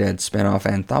Walking Dead spinoff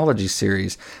anthology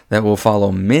series that will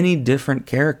follow many different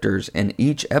characters in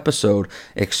each episode,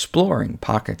 exploring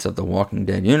pockets of the Walking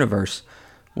Dead universe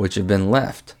which have been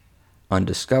left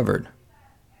undiscovered.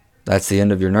 That's the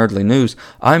end of your Nerdly News.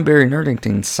 I'm Barry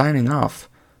Nerdington signing off.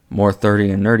 More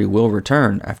 30 and Nerdy will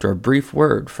return after a brief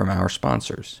word from our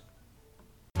sponsors.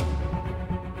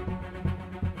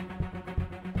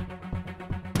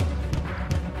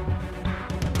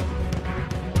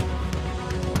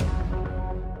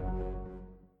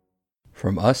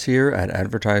 From us here at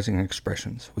Advertising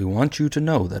Expressions, we want you to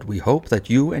know that we hope that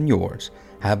you and yours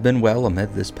have been well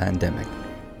amid this pandemic.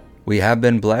 We have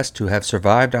been blessed to have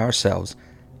survived ourselves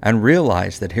and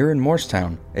realize that here in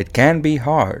Morristown, it can be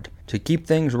hard to keep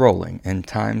things rolling in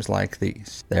times like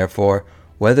these. Therefore,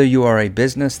 whether you are a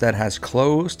business that has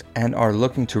closed and are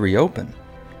looking to reopen,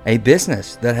 a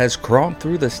business that has crawled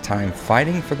through this time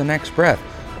fighting for the next breath,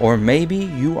 or maybe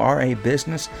you are a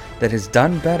business that has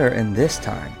done better in this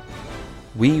time,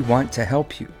 we want to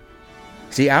help you.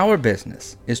 See, our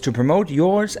business is to promote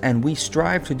yours, and we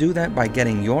strive to do that by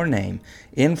getting your name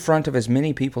in front of as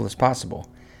many people as possible,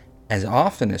 as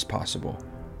often as possible,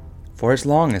 for as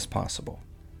long as possible.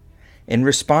 In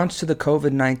response to the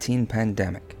COVID-19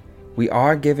 pandemic, we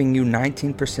are giving you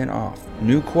 19% off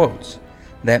new quotes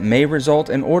that may result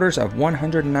in orders of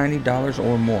 $190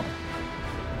 or more.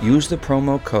 Use the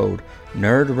promo code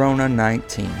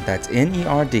NERDRONA19, that's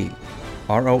NERDRONA19.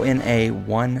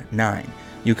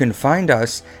 You can find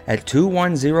us at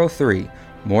 2103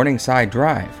 Morningside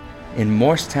Drive in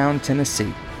Morristown,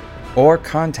 Tennessee, or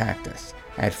contact us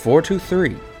at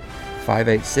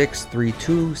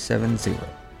 423-586-3270.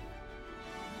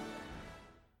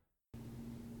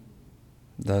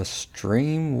 The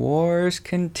Stream Wars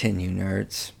continue,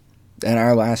 nerds. In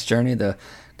our last journey, the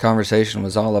conversation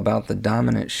was all about the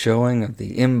dominant showing of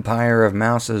the Empire of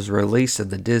Mouse's release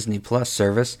of the Disney Plus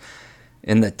service.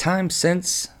 In the time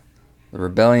since, the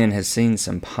rebellion has seen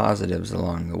some positives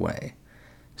along the way.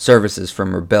 Services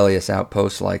from rebellious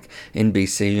outposts like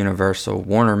NBC, Universal,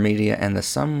 Warner Media, and the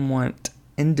somewhat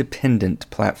independent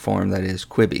platform that is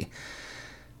Quibi.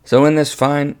 So in this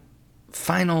finale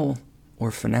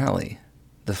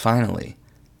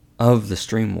of the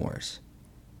Stream Wars,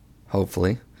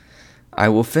 hopefully, I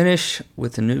will finish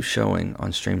with a new showing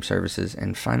on stream services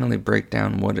and finally break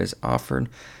down what is offered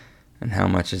and how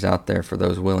much is out there for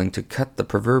those willing to cut the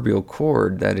proverbial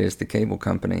cord that is the cable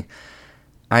company.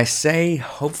 I say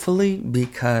hopefully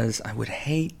because I would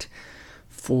hate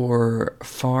for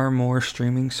far more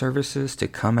streaming services to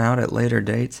come out at later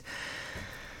dates,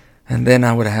 and then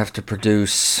I would have to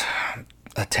produce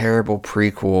a terrible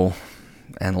prequel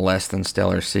and less than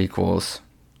stellar sequels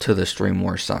to the Stream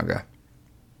Wars saga.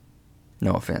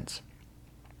 No offense.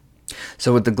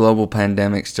 So with the global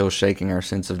pandemic still shaking our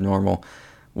sense of normal,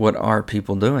 what are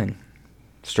people doing?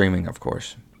 Streaming, of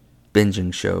course.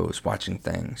 Binging shows, watching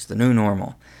things, the new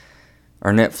normal.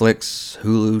 Are Netflix,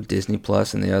 Hulu, Disney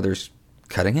Plus, and the others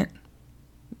cutting it?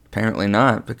 Apparently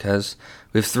not, because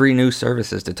we have 3 new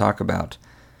services to talk about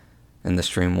in the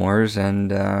Stream Wars,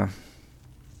 and that's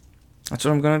what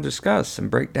I'm going to discuss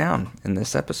and break down in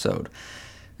this episode.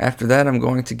 After that, I'm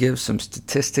going to give some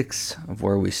statistics of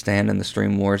where we stand in the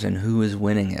Stream Wars and who is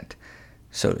winning it,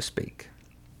 so to speak.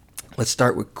 Let's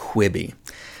start with Quibi.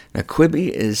 Now, Quibi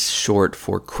is short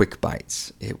for Quick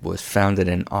Bites. It was founded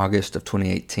in August of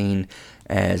 2018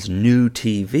 as New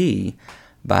TV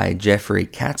by Jeffrey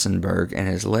Katzenberg and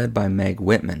is led by Meg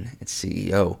Whitman, its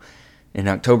CEO. In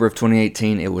October of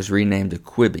 2018, it was renamed to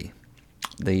Quibi.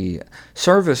 The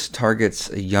service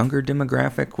targets a younger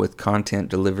demographic with content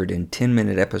delivered in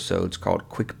 10-minute episodes called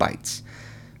Quick Bites,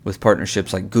 with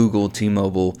partnerships like Google,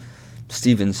 T-Mobile,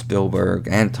 Steven Spielberg,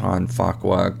 Anton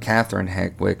Fuqua, Catherine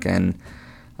Hardwicke,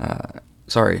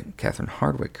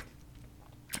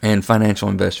 and financial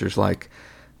investors like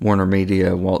Warner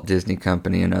Media, Walt Disney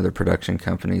Company, and other production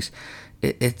companies.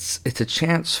 It's a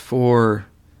chance for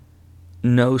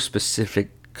no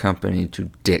specific company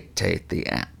to dictate the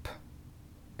app.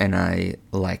 And I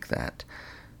like that.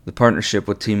 The partnership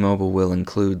with T-Mobile will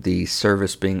include the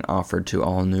service being offered to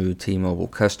all new T-Mobile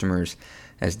customers,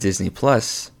 as Disney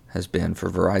Plus has been for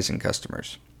Verizon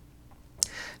customers.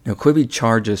 Now, Quibi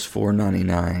charges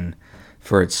 $4.99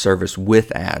 for its service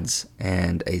with ads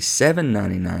and a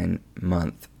 $7.99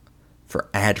 month for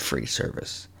ad-free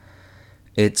service.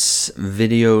 Its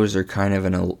videos are kind of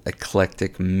an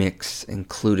eclectic mix,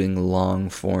 including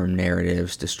long-form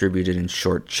narratives distributed in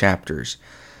short chapters,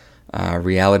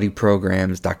 reality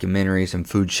programs, documentaries, and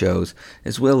food shows,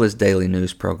 as well as daily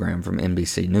news program from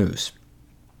NBC News.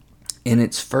 In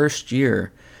its first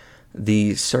year,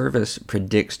 the service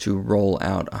predicts to roll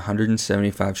out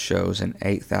 175 shows and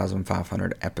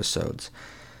 8,500 episodes.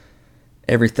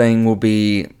 Everything will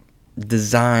be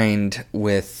designed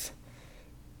with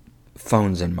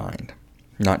phones in mind,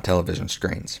 not television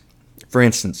screens. For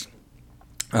instance,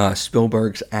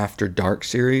 Spielberg's After Dark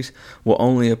series will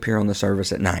only appear on the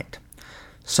service at night.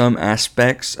 Some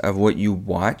aspects of what you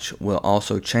watch will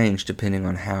also change depending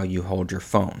on how you hold your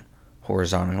phone,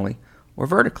 horizontally or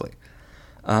vertically.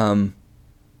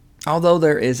 Although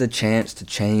there is a chance to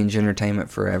change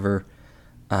entertainment forever,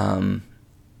 I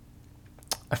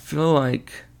feel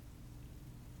like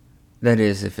that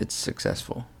is if it's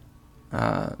successful.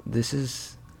 This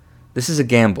is a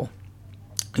gamble.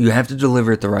 You have to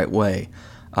deliver it the right way,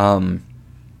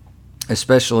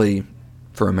 especially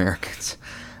for Americans.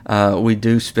 We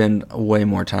do spend way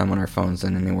more time on our phones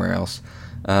than anywhere else.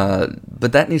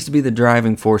 But that needs to be the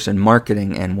driving force in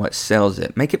marketing and what sells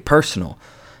it. Make it personal.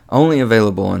 Only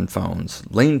available on phones.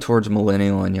 Lean towards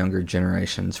millennial and younger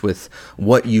generations with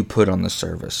what you put on the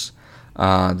service.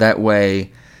 That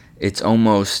way, it's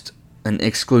almost an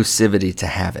exclusivity to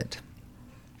have it.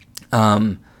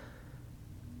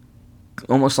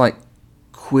 Almost like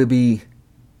Quibi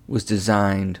was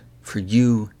designed for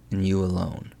you and you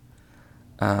alone.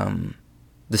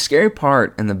 The scary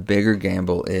part and the bigger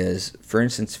gamble is, for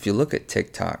instance, if you look at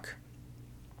TikTok,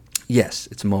 yes,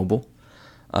 it's mobile,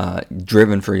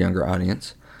 driven for a younger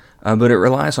audience, but it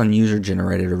relies on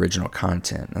user-generated original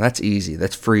content. Now, that's easy.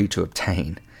 That's free to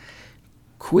obtain.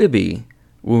 Quibi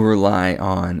will rely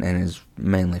on and is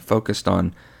mainly focused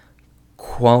on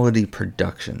quality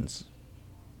productions,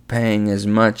 paying as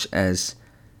much as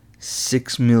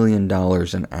 $6 million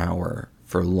an hour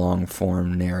for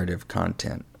long-form narrative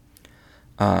content.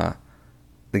 The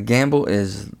gamble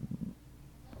is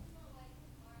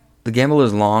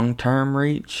long-term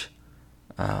reach,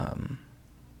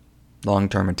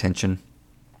 long-term attention.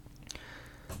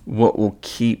 What will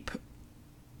keep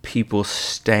people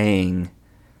staying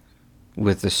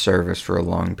with the service for a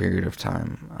long period of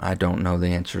time? I don't know the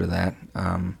answer to that.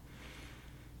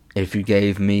 If you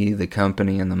gave me the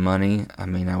company and the money,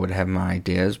 I would have my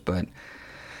ideas, but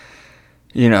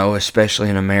especially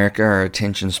in America, our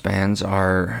attention spans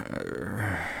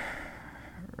are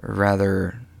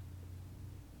rather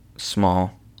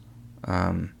small.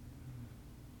 What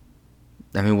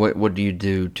do you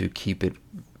do to keep it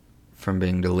from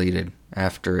being deleted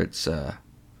after its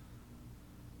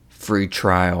free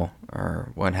trial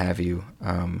or what have you?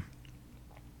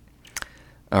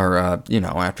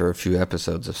 After a few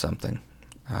episodes of something.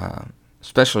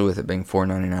 Especially with it being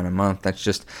 $4.99 a month. That's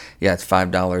just, it's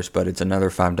 $5, but it's another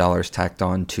 $5 tacked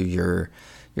on to your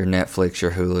Netflix,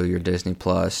 your Hulu, your Disney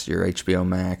Plus, your HBO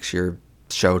Max, your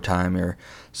Showtime.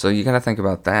 So you got to think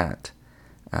about that.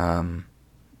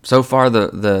 So far,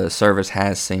 the service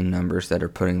has seen numbers that are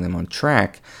putting them on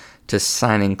track to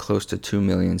signing close to 2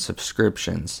 million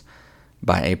subscriptions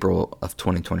by April of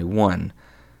 2021.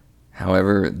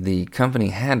 However, the company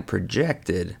had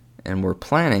projected and were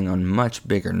planning on much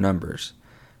bigger numbers.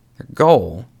 Their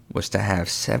goal was to have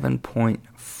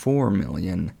 7.4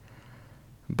 million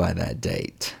by that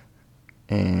date.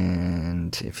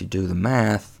 And if you do the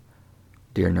math,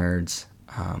 dear nerds,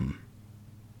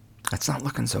 that's not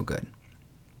looking so good.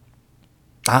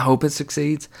 I hope it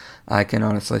succeeds. I can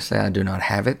honestly say I do not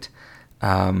have it.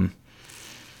 I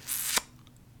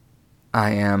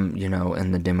am,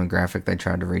 in the demographic they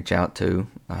tried to reach out to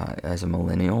as a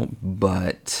millennial,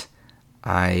 but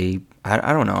I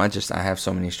don't know. I have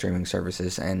so many streaming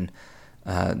services, and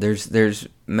there's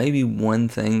maybe one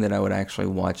thing that I would actually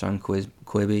watch on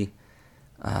Quibi,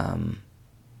 and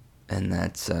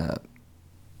that's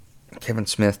Kevin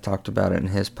Smith talked about it in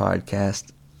his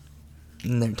podcast.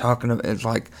 And they're talking about it's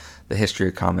like the history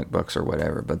of comic books or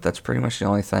whatever, but that's pretty much the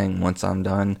only thing. Once I'm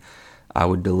done, I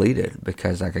would delete it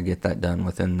because I could get that done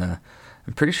within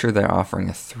I'm pretty sure they're offering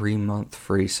a 3-month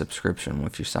free subscription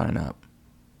if you sign up.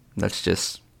 That's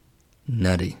just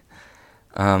nutty.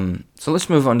 So let's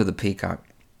move on to the Peacock.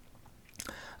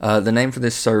 The name for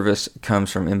this service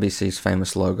comes from NBC's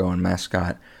famous logo and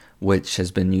mascot, which has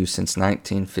been used since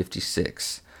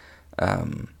 1956.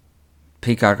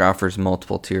 Peacock offers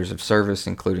multiple tiers of service,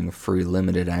 including a free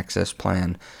limited access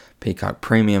plan, Peacock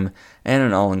Premium, and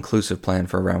an all-inclusive plan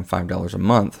for around $5 a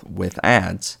month with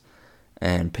ads,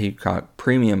 and Peacock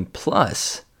Premium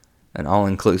Plus, an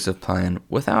all-inclusive plan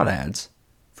without ads,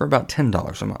 for about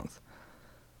 $10 a month.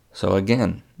 So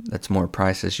again, that's more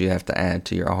prices you have to add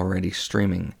to your already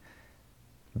streaming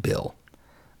bill.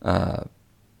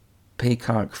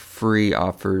 Peacock Free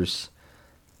offers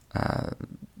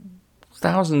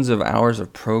thousands of hours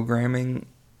of programming,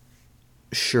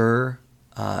 sure.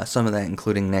 Some of that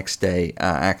including next day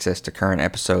access to current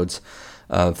episodes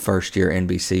of first-year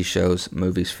NBC shows,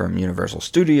 movies from Universal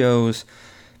Studios,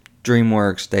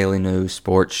 DreamWorks, Daily News,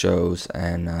 sports shows,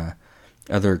 and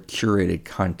other curated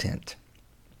content.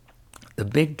 The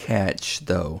big catch,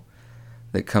 though,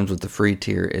 that comes with the free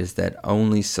tier is that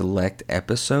only select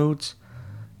episodes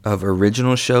of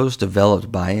original shows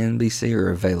developed by NBC are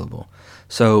available.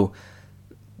 So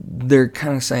they're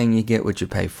kind of saying you get what you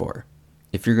pay for.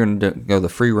 If you're going to go the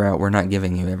free route, we're not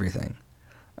giving you everything.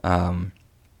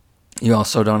 You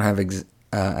also don't have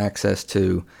access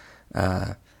to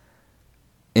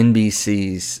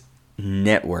NBC's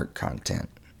network content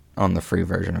on the free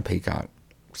version of Peacock.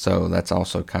 So that's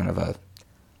also kind of a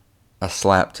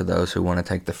slap to those who want to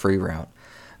take the free route.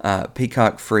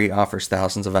 Peacock Free offers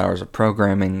thousands of hours of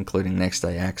programming, including next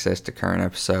day access to current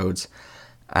episodes.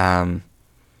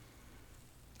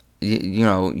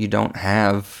 You don't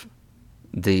have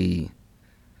the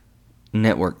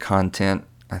network content,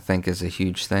 I think, is a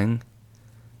huge thing.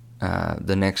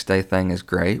 The next day thing is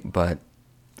great, but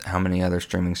how many other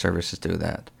streaming services do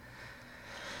that?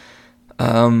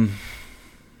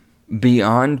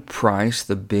 Beyond price,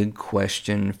 the big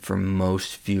question for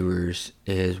most viewers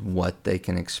is what they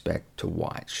can expect to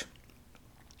watch.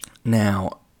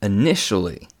 Now,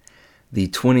 initially, the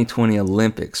 2020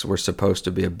 Olympics were supposed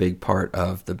to be a big part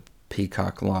of the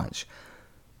Peacock launch.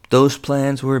 Those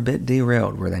plans were a bit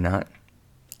derailed, were they not?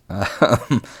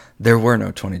 There were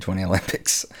no 2020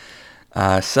 Olympics.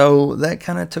 So that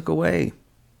kind of took away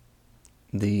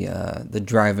the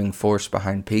driving force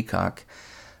behind Peacock.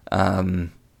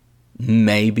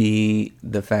 Maybe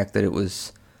the fact that it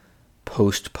was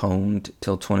postponed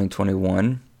till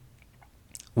 2021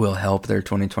 will help their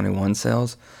 2021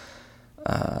 sales.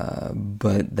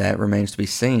 But that remains to be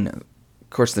seen. Of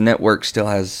course, the network still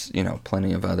has,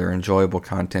 plenty of other enjoyable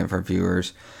content for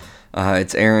viewers.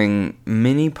 It's airing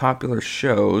many popular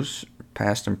shows,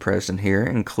 past and present here,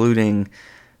 including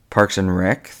Parks and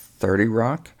Rec, 30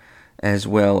 Rock, as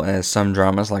well as some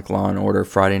dramas like Law & Order,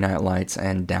 Friday Night Lights,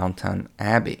 and Downton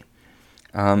Abbey.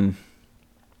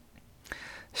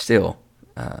 Still,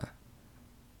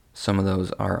 some of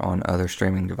those are on other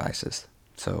streaming devices.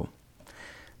 So,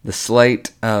 the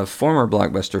slate of former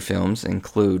blockbuster films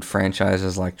include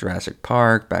franchises like Jurassic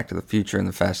Park, Back to the Future, and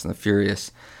The Fast and the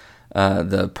Furious.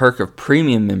 The perk of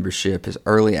premium membership is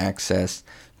early access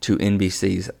to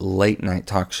NBC's late-night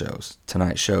talk shows.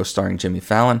 Tonight's Show, starring Jimmy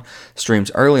Fallon,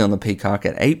 streams early on the Peacock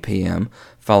at 8 p.m.,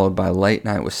 followed by Late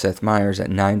Night with Seth Meyers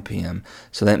at 9 p.m.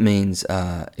 So that means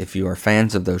if you are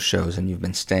fans of those shows and you've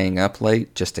been staying up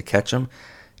late just to catch them,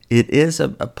 it is a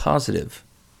positive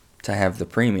to have the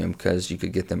premium because you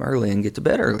could get them early and get to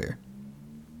bed earlier.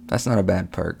 That's not a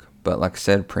bad perk. But like I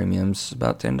said, premium's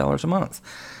about $10 a month.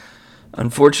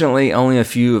 Unfortunately, only a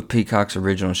few of Peacock's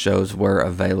original shows were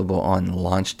available on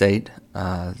launch date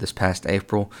this past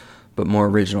April, but more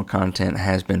original content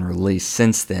has been released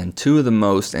since then. Two of the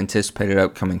most anticipated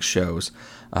upcoming shows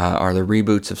are the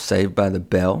reboots of Saved by the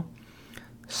Bell,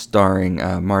 starring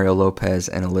Mario Lopez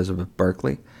and Elizabeth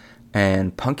Berkley,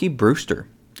 and Punky Brewster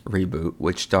reboot,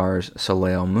 which stars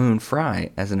Soleil Moon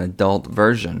Frye as an adult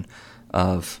version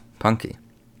of Punky.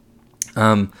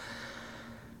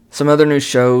 Some other new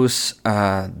shows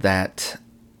that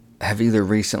have either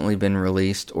recently been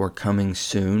released or coming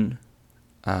soon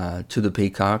to the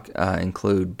Peacock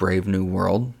include Brave New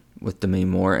World with Demi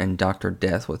Moore and Dr.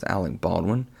 Death with Alec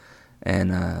Baldwin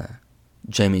and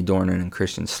Jamie Dornan and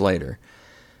Christian Slater.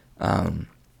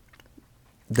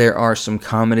 There are some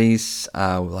comedies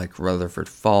like Rutherford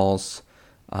Falls,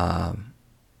 a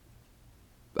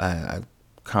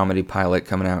comedy pilot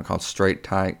coming out called Straight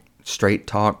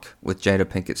Talk with Jada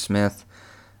Pinkett Smith,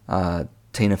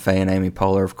 Tina Fey and Amy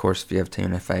Poehler. Of course, if you have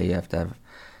Tina Fey, you have to have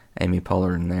Amy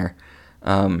Poehler in there.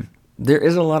 There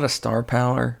is a lot of star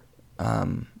power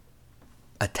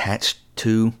attached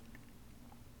to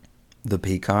the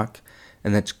Peacock,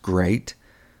 and that's great.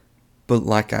 But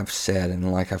like I've said,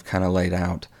 and like I've kind of laid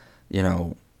out,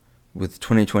 with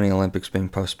 2020 Olympics being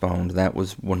postponed, that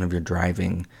was one of your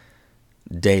driving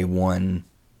day one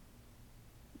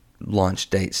launch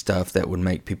date stuff that would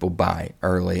make people buy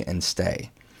early and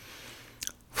stay.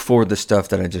 For the stuff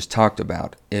that I just talked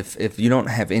about, if you don't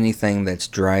have anything that's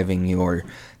driving your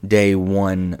day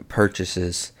one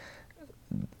purchases,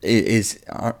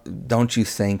 don't you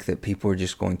think that people are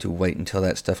just going to wait until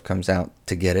that stuff comes out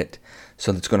to get it?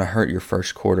 So that's going to hurt your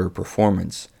first quarter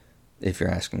performance, if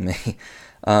you're asking me.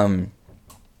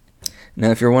 Now,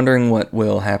 if you're wondering what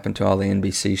will happen to all the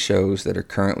NBC shows that are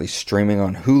currently streaming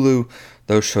on Hulu,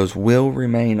 those shows will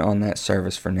remain on that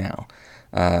service for now.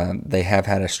 They have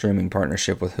had a streaming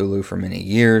partnership with Hulu for many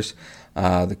years.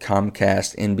 The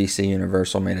Comcast NBC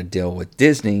Universal made a deal with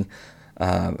Disney,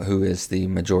 who is the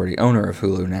majority owner of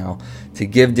Hulu now, to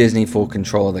give Disney full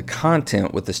control of the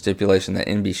content with the stipulation that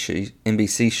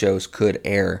NBC shows could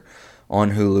air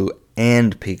on Hulu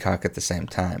and Peacock at the same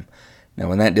time. Now,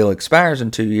 when that deal expires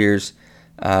in 2 years,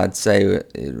 I'd say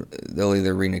they'll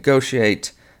either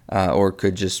renegotiate or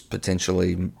could just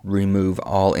potentially remove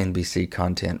all NBC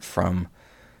content from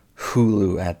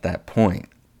Hulu at that point.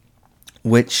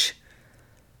 Which,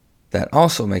 that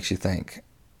also makes you think,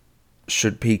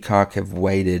 should Peacock have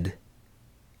waited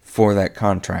for that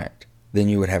contract? Then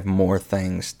you would have more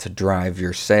things to drive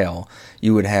your sale.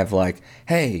 You would have like,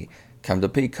 hey, come to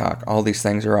Peacock. All these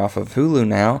things are off of Hulu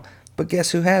now, but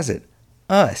guess who has it?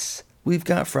 Us. We've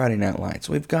got Friday Night Lights.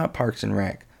 We've got Parks and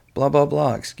Rec. Blah, blah,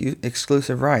 blah.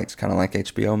 Exclusive rights, kind of like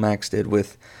HBO Max did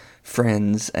with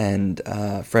Friends and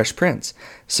Fresh Prince.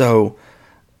 So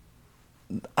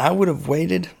I would have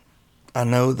waited. I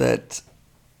know that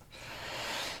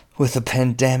with the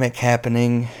pandemic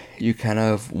happening, you kind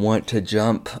of want to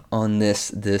jump on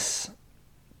this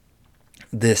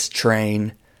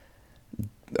train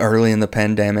early in the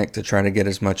pandemic to try to get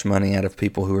as much money out of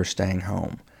people who are staying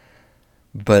home.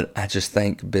 But I just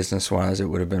think business-wise, it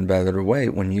would have been better to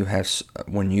wait when you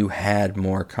had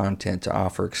more content to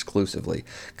offer exclusively,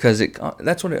 because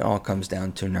that's what it all comes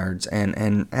down to, nerds.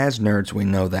 And as nerds, we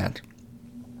know that,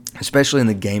 especially in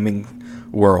the gaming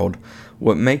world,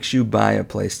 what makes you buy a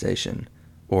PlayStation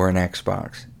or an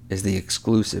Xbox is the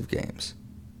exclusive games,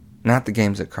 not the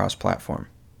games that cross-platform.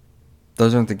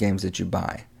 Those aren't the games that you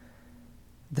buy,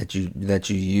 that you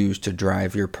use to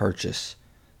drive your purchase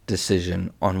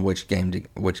decision on which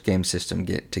game system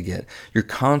to get. Your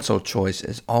console choice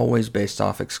is always based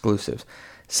off exclusives.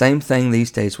 Same thing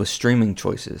these days with streaming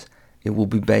choices. It will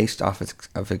be based off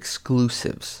of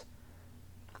exclusives.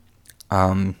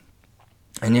 And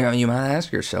you might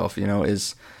ask yourself,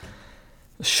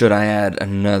 should I add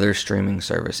another streaming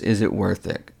service? Is it worth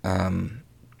it?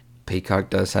 Peacock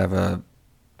does have a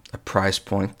price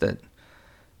point that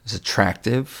is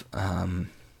attractive.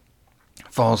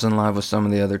 Falls in line with some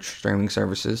of the other streaming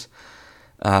services.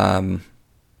 For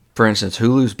instance,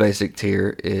 Hulu's basic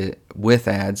tier with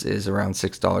ads is around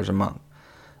 $6 a month.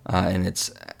 And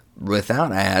it's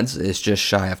without ads, it's just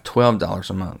shy of $12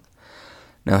 a month.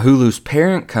 Now, Hulu's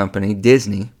parent company,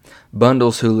 Disney,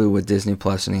 bundles Hulu with Disney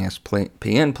Plus and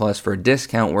ESPN Plus for a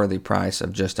discount-worthy price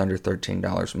of just under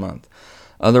 $13 a month.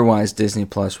 Otherwise, Disney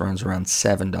Plus runs around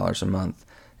 $7 a month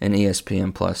and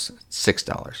ESPN Plus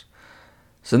 $6.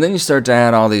 So then you start to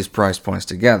add all these price points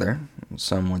together.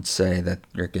 Some would say that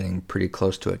you're getting pretty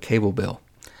close to a cable bill.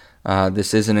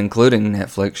 This isn't including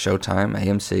Netflix, Showtime,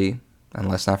 AMC, and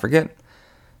let's not forget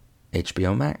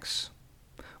HBO Max,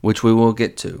 which we will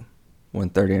get to. when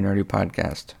 30 and Nerdy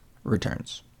Podcast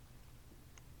returns.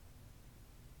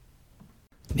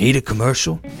 Need a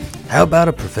commercial? How about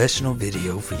a professional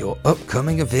video for your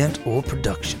upcoming event or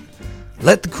production?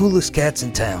 Let the coolest cats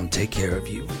in town take care of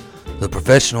you. The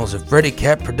professionals of Freddy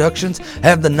Cat Productions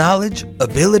have the knowledge,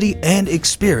 ability, and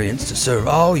experience to serve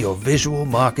all your visual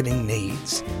marketing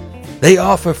needs. They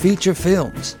offer feature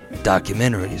films,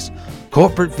 documentaries,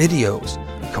 corporate videos,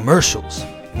 commercials,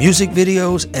 music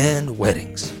videos, and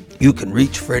weddings. You can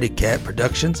reach Freddy Cat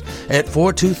Productions at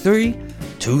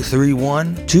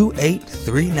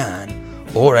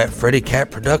 423-231-2839 or at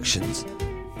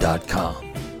freddycatproductions.com.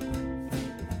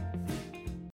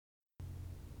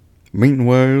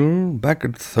 Meanwhile, back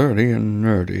at 30 and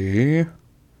Nerdy.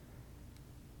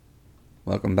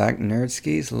 Welcome back,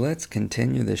 Nerdskis. Let's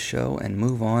continue the show and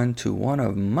move on to one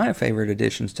of my favorite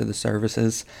additions to the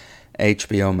services,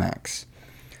 HBO Max.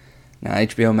 Now,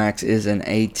 HBO Max is an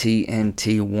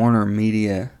AT&T Warner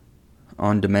Media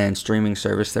on-demand streaming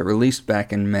service that released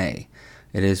back in May.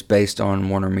 It is based on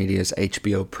Warner Media's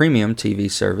HBO Premium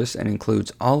TV service and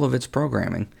includes all of its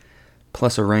programming,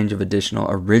 plus a range of additional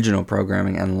original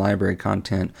programming and library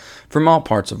content from all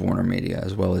parts of Warner Media,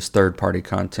 as well as third-party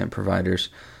content providers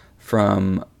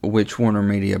from which Warner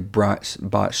Media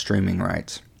bought streaming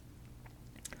rights.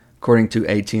 According to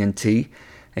AT&T,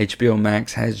 HBO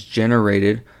Max has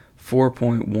generated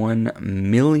 4.1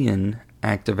 million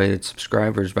activated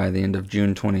subscribers by the end of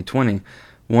June 2020,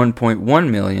 1.1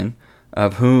 million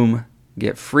of whom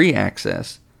get free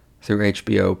access through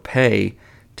HBO Pay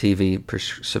TV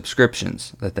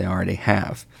subscriptions that they already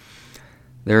have.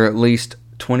 There are at least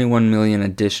 21 million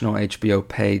additional HBO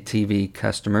Pay TV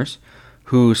customers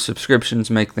whose subscriptions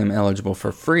make them eligible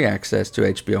for free access to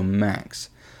HBO Max,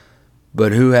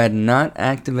 but who had not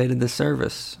activated the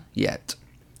service yet.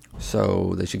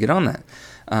 So they should get on that.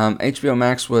 HBO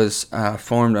Max was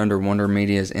formed under Warner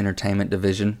Media's entertainment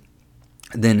division,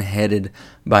 then headed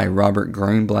by Robert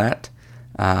Greenblatt.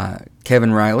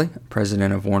 Kevin Riley,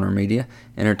 president of Warner Media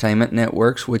Entertainment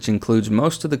Networks, which includes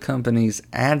most of the company's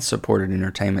ad-supported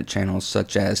entertainment channels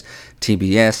such as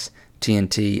TBS,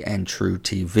 TNT, and True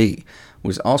TV,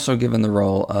 was also given the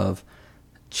role of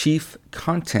Chief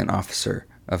Content Officer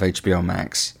of HBO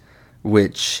Max,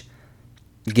 which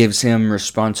gives him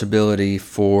responsibility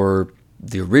for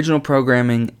the original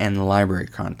programming and library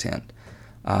content.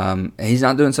 He's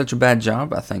not doing such a bad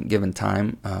job. I think given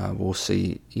time, we'll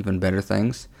see even better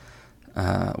things.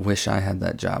 Wish I had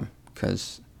that job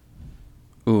because,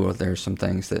 there's some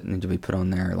things that need to be put on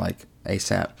there like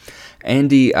ASAP.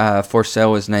 Andy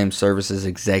Forssell was named Services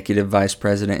Executive Vice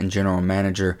President and General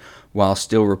Manager while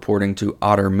still reporting to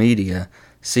Otter Media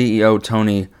CEO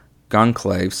Tony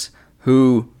Goncalves,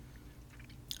 who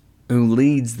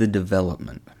leads the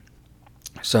development.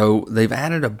 So they've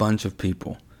added a bunch of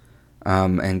people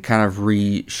and kind of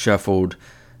reshuffled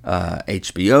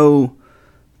HBO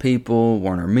people,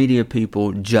 Warner Media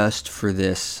people, just for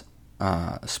this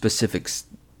specific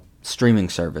streaming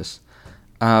service.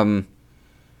 I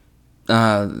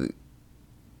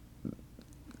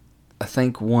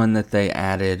think one that they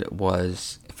added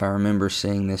was, if I remember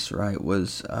seeing this right,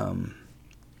 was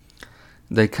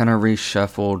they kind of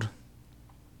reshuffled.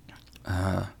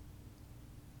 I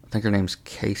think her name's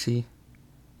Casey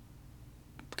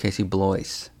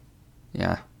Blois.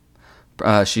 Yeah.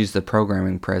 She's the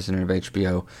programming president of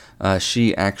HBO.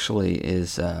 She actually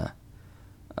is.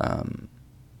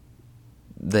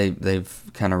 They've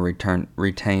kind of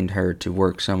retained her to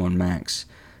work some on Max,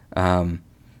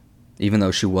 even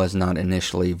though she was not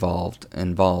initially involved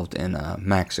in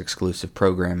Max exclusive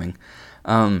programming.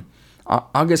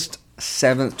 August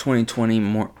 7th,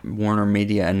 2020, Warner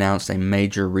Media announced a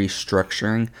major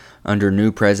restructuring under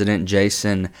new president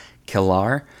Jason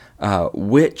Kilar,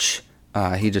 which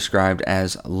he described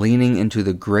as leaning into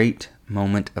the great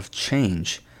moment of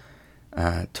change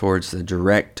towards the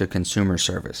direct-to-consumer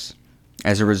service.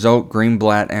 As a result,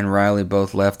 Greenblatt and Riley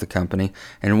both left the company,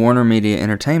 and Warner Media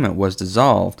Entertainment was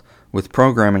dissolved, with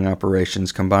programming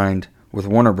operations combined with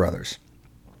Warner Brothers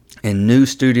in new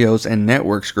studios and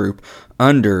networks group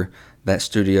under that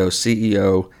studio's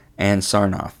CEO, Ann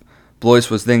Sarnoff. Blois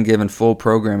was then given full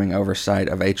programming oversight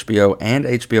of HBO and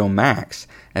HBO Max,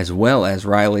 as well as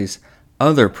Riley's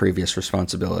other previous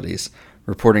responsibilities,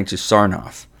 reporting to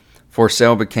Sarnoff.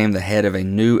 Forssell became the head of a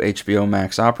new HBO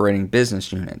Max operating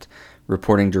business unit,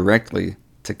 reporting directly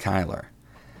to Kyler.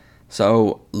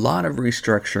 So, a lot of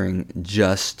restructuring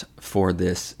just for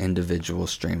this individual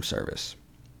stream service.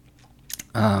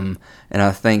 And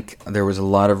I think there was a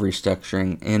lot of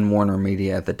restructuring in Warner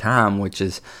Media at the time, which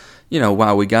is,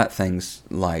 while we got things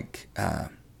like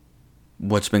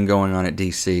what's been going on at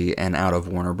DC and out of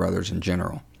Warner Brothers in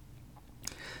general.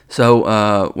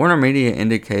 So Warner Media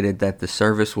indicated that the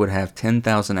service would have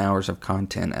 10,000 hours of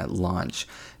content at launch,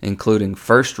 including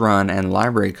first run and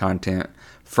library content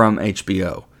from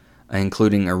HBO,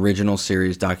 including original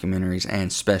series, documentaries,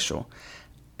 and special,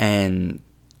 and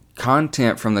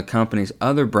content from the company's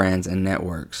other brands and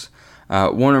networks.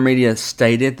 Warner Media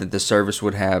stated that the service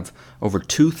would have over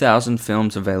 2,000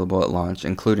 films available at launch,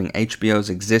 including HBO's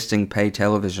existing pay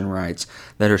television rights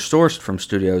that are sourced from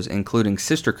studios including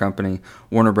sister company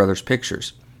Warner Brothers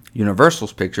Pictures,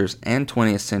 Universal's Pictures, and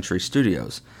 20th Century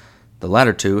Studios. The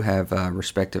latter two have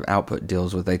respective output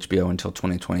deals with HBO until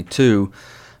 2022.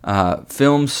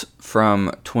 Films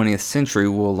from 20th Century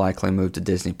will likely move to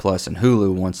Disney Plus and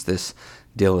Hulu once this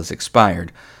deal is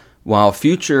expired, while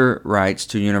future rights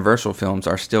to Universal films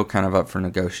are still kind of up for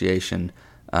negotiation,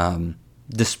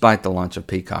 despite the launch of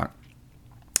Peacock.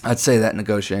 I'd say that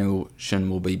negotiation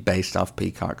will be based off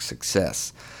Peacock's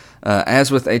success. As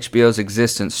with HBO's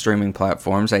existing streaming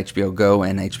platforms, HBO Go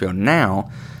and HBO Now,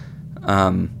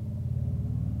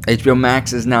 HBO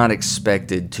Max is not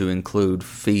expected to include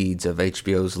feeds of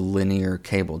HBO's linear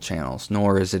cable channels,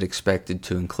 nor is it expected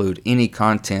to include any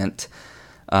content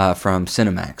from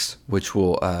Cinemax, which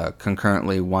will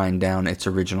concurrently wind down its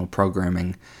original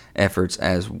programming efforts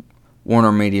as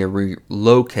Warner Media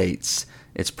relocates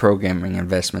its programming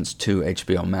investments to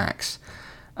HBO Max.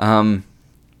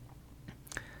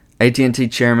 AT&T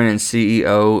Chairman and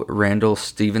CEO Randall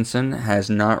Stevenson has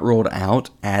not ruled out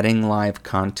adding live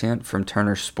content from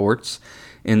Turner Sports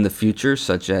in the future,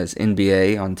 such as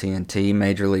NBA on TNT,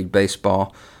 Major League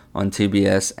Baseball on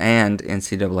TBS, and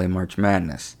NCAA March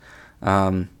Madness.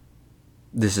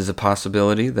 This is a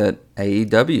possibility that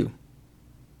AEW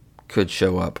could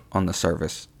show up on the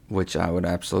service, which I would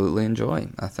absolutely enjoy.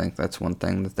 I think that's one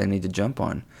thing that they need to jump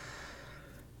on.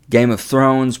 Game of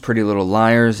Thrones, Pretty Little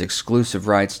Liars, exclusive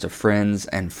rights to Friends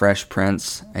and Fresh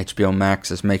Prince. HBO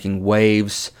Max is making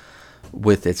waves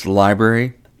with its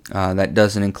library. That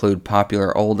doesn't include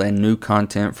popular old and new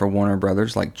content for Warner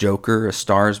Brothers like Joker, A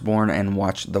Star is Born, and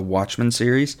the Watchmen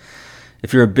series.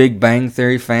 If you're a Big Bang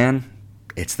Theory fan,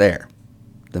 it's there.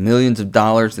 The millions of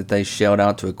dollars that they shelled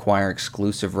out to acquire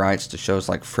exclusive rights to shows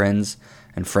like Friends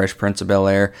and Fresh Prince of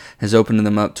Bel-Air has opened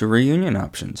them up to reunion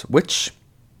options, which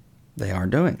they are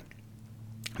doing.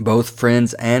 Both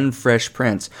Friends and Fresh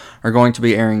Prince are going to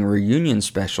be airing reunion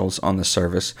specials on the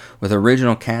service with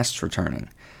original casts returning.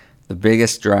 The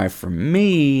biggest drive for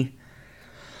me,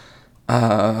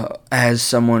 as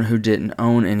someone who didn't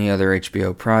own any other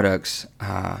HBO products,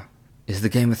 is the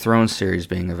Game of Thrones series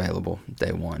being available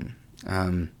day one.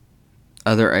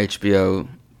 Other HBO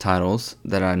titles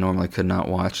that I normally could not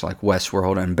watch, like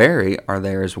Westworld and Barry, are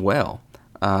there as well.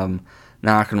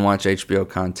 Now I can watch HBO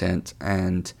content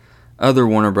and other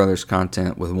Warner Brothers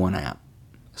content with one app.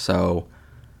 So,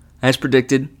 as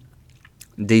predicted,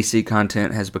 DC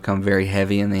content has become very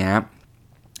heavy in the app,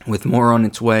 with more on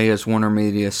its way as Warner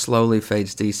Media slowly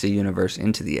fades DC Universe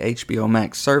into the HBO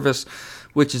Max service,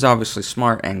 which is obviously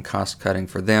smart and cost-cutting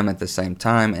for them at the same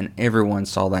time, and everyone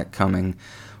saw that coming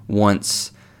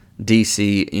once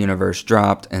DC Universe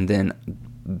dropped, and then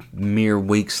mere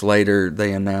weeks later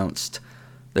they announced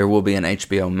there will be an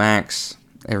HBO Max.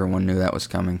 Everyone knew that was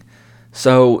coming.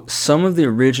 So some of the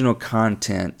original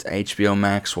content HBO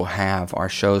Max will have are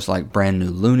shows like brand new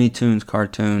Looney Tunes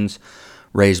cartoons,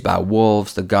 Raised by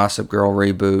Wolves, the Gossip Girl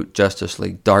reboot, Justice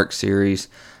League Dark series.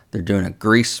 They're doing a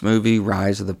Grease movie,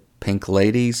 Rise of the Pink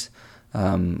Ladies,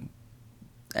 and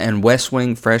West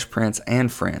Wing, Fresh Prince, and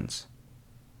Friends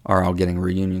are all getting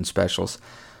reunion specials.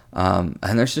 And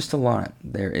there's just a lot.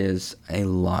 There is a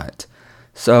lot.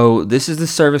 So this is the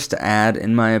service to add,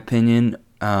 in my opinion.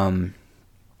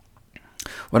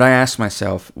 What I ask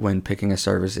myself when picking a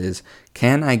service is,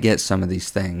 can I get some of these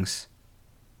things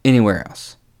anywhere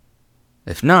else?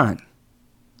 If not,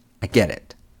 I get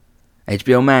it.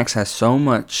 HBO Max has so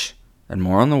much and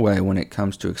more on the way when it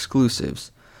comes to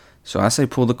exclusives. So I say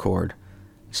pull the cord,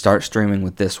 start streaming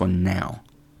with this one now.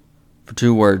 For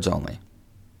 2 words only.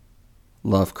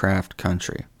 Lovecraft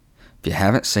Country. If you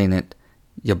haven't seen it,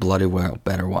 you bloody well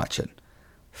better watch it.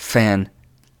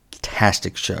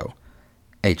 Fantastic show.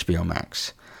 HBO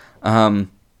Max.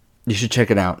 You should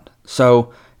check it out.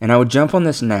 So, and I would jump on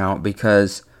this now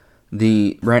because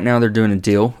right now they're doing a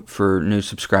deal for new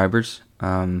subscribers.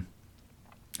 They're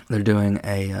doing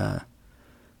a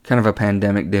kind of a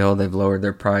pandemic deal. They've lowered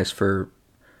their price for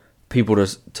people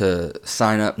to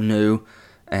sign up new,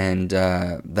 and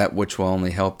that which will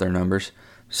only help their numbers.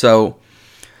 So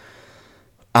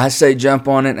I say jump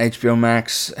on it. HBO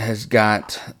Max has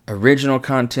got original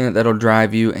content that'll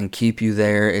drive you and keep you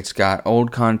there. It's got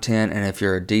old content, and if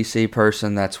you're a DC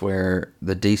person, that's where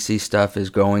the DC stuff is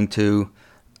going to.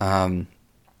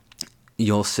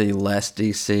 You'll see less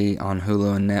DC on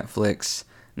Hulu and Netflix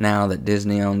now that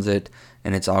Disney owns it,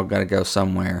 and it's all got to go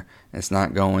somewhere. It's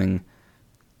not going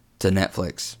to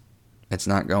Netflix. It's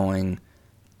not going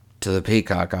to the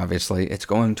Peacock, obviously. It's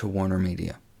going to Warner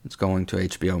Media. It's going to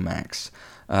HBO Max.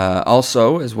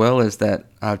 Also, as well as that,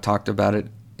 I've talked about it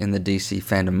in the DC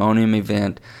Fandomonium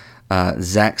event,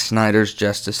 Zack Snyder's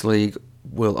Justice League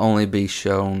will only be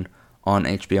shown on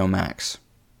HBO Max.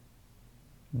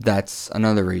 That's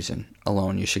another reason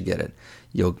alone you should get it.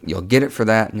 You'll get it for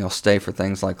that, and you'll stay for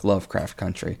things like Lovecraft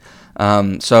Country.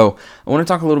 So I want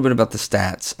to talk a little bit about the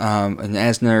stats. And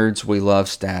as nerds, we love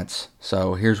stats.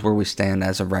 So here's where we stand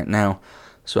as of right now.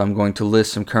 So I'm going to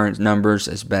list some current numbers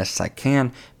as best I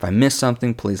can. If I miss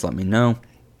something, please let me know.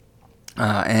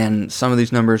 And some of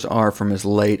these numbers are from as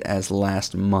late as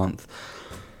last month.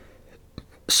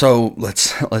 So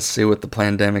let's see what the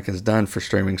pandemic has done for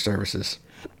streaming services.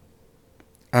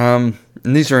 And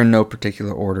these are in no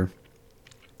particular order.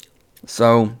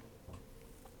 So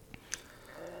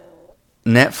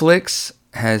Netflix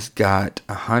has got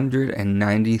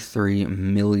 193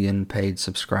 million paid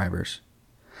subscribers.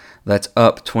 That's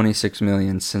up 26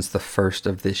 million since the first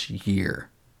of this year.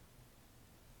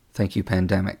 Thank you,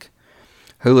 pandemic.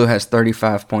 Hulu has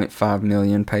 35.5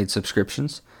 million paid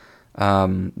subscriptions.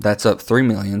 That's up 3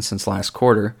 million since last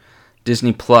quarter.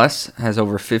 Disney Plus has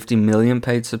over 50 million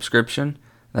paid subscription.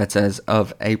 That's as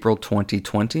of April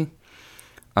 2020.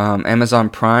 Amazon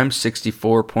Prime,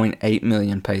 64.8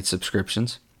 million paid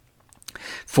subscriptions.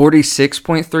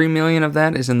 46.3 million of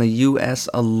that is in the U.S.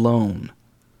 alone.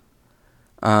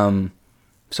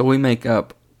 So we make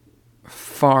up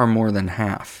far more than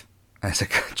half as a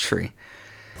country.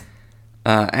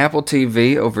 Apple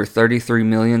TV, over 33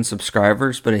 million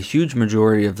subscribers, but a huge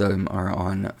majority of them are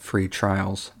on free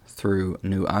trials through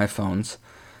new iPhones.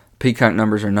 Peacock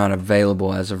numbers are not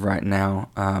available as of right now.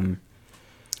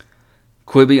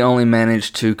 Quibi only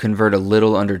managed to convert a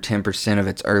little under 10% of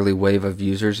its early wave of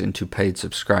users into paid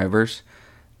subscribers.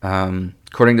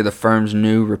 According to the firm's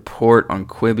new report on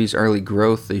Quibi's early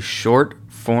growth, the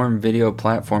short-form video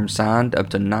platform signed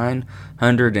up to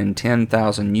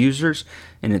 910,000 users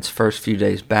in its first few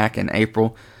days back in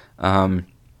April. Of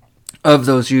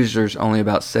those users, only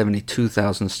about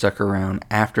 72,000 stuck around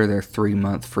after their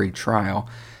 3-month free trial,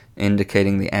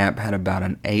 indicating the app had about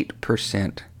an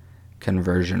 8%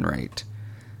 conversion rate.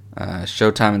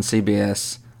 Showtime and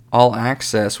CBS All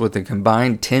Access, with a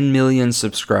combined 10 million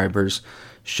subscribers,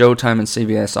 Showtime and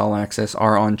CBS All Access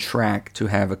are on track to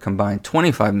have a combined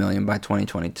 25 million by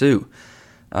 2022.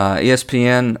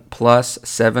 ESPN Plus,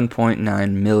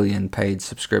 7.9 million paid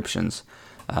subscriptions.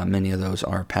 Many of those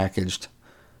are packaged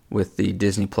with the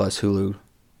Disney Plus Hulu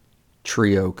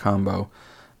trio combo.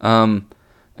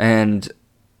 And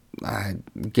I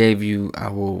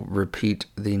will repeat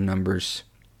the numbers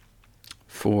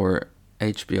for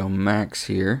HBO Max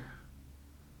here.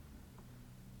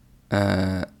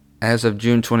 As of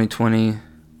June 2020,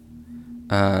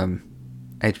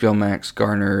 HBO Max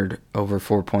garnered over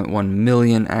 4.1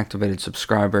 million activated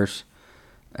subscribers,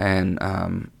 and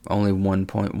only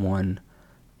 1.1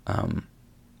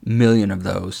 million of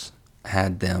those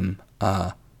had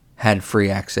free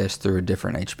access through a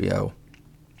different HBO,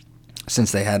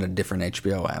 since they had a different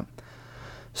HBO app.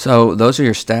 So those are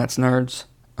your stats, nerds.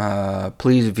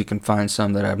 Please, if you can find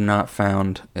some that I've not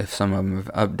found, if some of them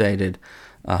have updated,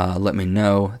 let me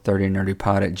know.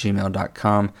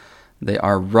 30nerdypod@gmail.com. They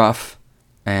are rough,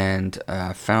 and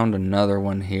I found another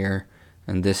one here,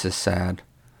 and this is sad,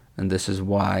 and this is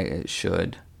why it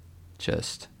should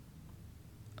just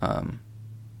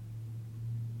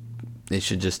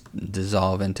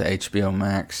dissolve into HBO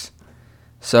Max.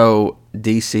 So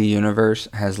DC Universe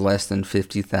has less than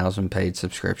 50,000 paid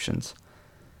subscriptions.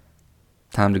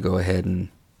 Time to go ahead and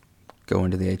go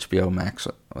into the HBO Max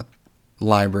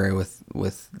library with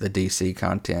the DC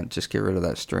content. Just get rid of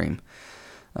that stream,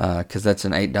 because that's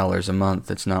an $8 a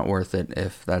month. It's not worth it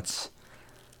if that's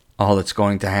all that's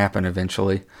going to happen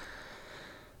eventually.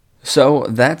 So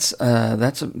that's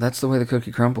the way the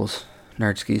cookie crumbles,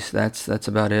 Nerdskis. That's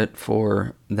about it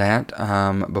for that.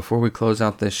 Before we close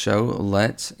out this show,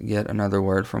 let's get another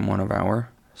word from one of our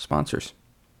sponsors.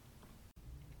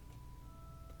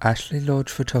 Ashley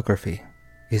Lodge Photography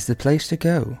is the place to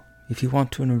go if you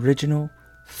want an original,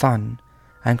 fun,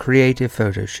 and creative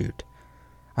photo shoot.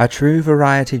 A true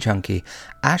variety junkie,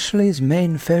 Ashley's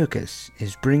main focus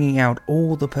is bringing out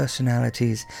all the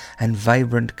personalities and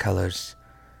vibrant colors.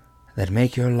 that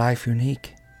make your life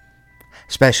unique.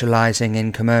 Specializing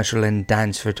in commercial and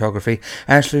dance photography,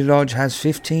 Ashley Lodge has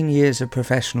 15 years of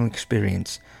professional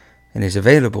experience and is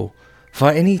available for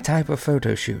any type of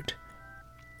photo shoot.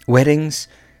 Weddings,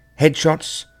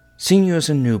 headshots, seniors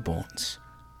and newborns.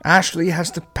 Ashley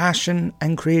has the passion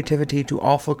and creativity to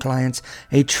offer clients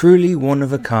a truly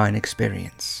one-of-a-kind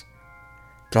experience.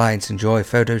 Clients enjoy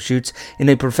photo shoots in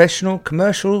a professional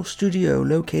commercial studio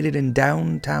located in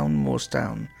downtown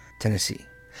Morristown, Tennessee,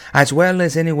 as well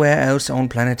as anywhere else on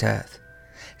planet Earth.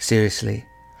 Seriously,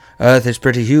 Earth is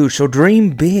pretty huge, so dream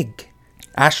big.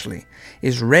 Ashley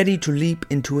is ready to leap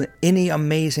into any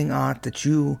amazing art that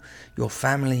you, your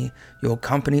family, your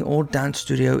company, or dance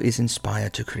studio is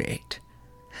inspired to create.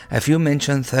 If you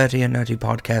mention 30 and Nerdy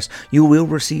Podcast, you will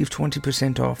receive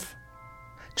 20% off.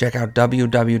 Check out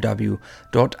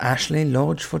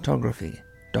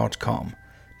www.ashleylodgephotography.com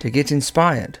to get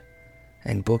inspired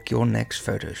and book your next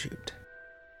photo shoot.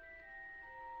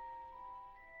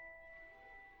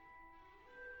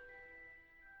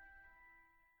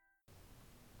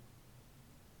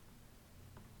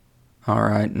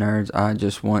 Alright, nerds, I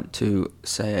just want to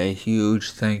say a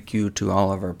huge thank you to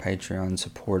all of our Patreon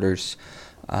supporters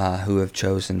who have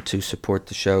chosen to support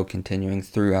the show continuing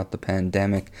throughout the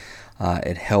pandemic.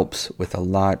 It helps with a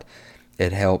lot.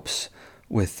 It helps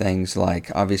with things like,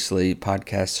 obviously,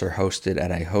 podcasts are hosted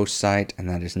at a host site, and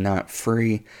that is not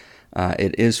free.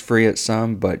 It is free at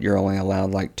some, but you're only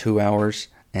allowed like 2 hours.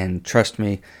 And trust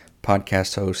me,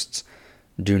 podcast hosts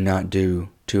do not do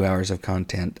 2 hours of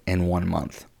content in 1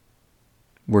 month.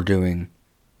 We're doing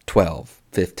 12,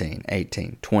 15,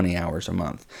 18, 20 hours a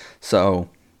month. So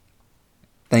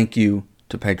thank you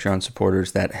to Patreon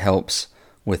supporters. That helps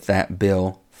with that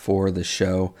bill for the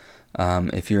show.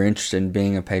 If you're interested in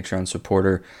being a Patreon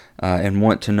supporter and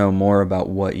want to know more about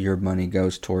what your money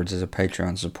goes towards as a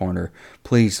Patreon supporter,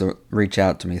 please reach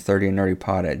out to me,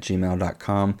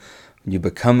 30andnerdypod@gmail.com. When you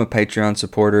become a Patreon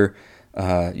supporter,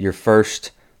 your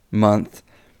first month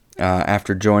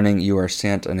after joining, you are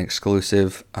sent an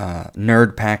exclusive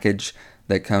nerd package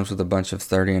that comes with a bunch of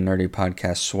 30 and Nerdy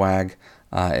Podcast swag,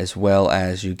 as well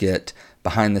as you get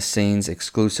behind the scenes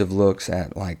exclusive looks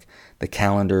at like the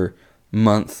calendar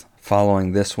month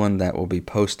following this one that will be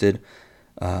posted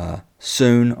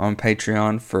soon on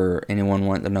Patreon for anyone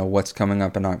wanting to know what's coming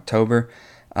up in October.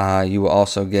 You will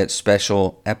also get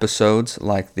special episodes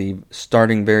like the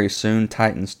starting very soon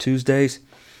Titans Tuesdays.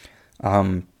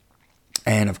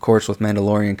 And of course, with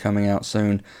Mandalorian coming out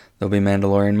soon, there'll be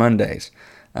Mandalorian Mondays,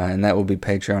 and that will be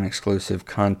Patreon exclusive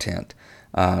content.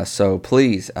 So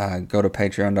please go to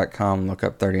patreon.com, look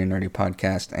up 30 and Nerdy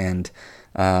Podcast, and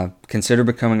consider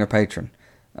becoming a patron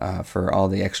for all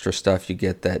the extra stuff you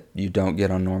get that you don't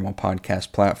get on normal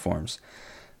podcast platforms.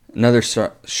 Another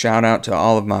shout out to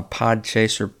all of my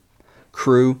Podchaser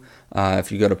crew.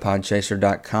 If you go to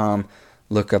podchaser.com,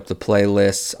 look up the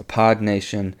playlists, Pod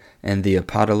Nation and The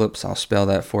Apocalypse. I'll spell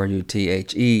that for you,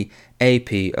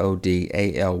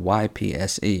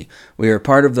 TheApodAlypse. We are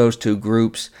part of those two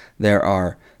groups. There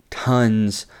are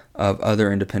tons of other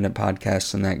independent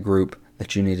podcasts in that group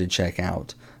that you need to check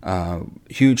out.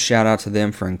 Huge shout out to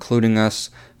them for including us,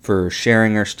 for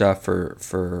sharing our stuff,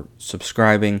 for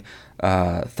subscribing.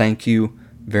 Thank you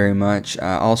very much.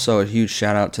 Also, a huge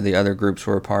shout out to the other groups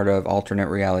we're a part of, Alternate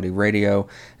Reality Radio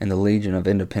and the Legion of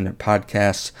Independent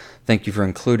Podcasts. Thank you for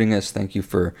including us. Thank you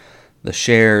for the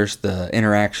shares, the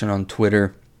interaction on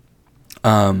Twitter,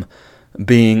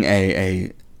 being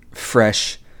a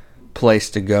fresh place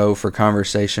to go for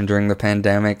conversation during the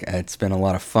pandemic. It's been a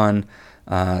lot of fun.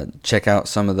 Check out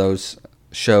some of those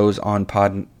shows on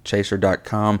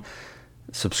podchaser.com.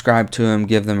 Subscribe to them,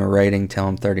 give them a rating, tell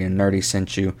them 30 and Nerdy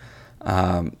sent you.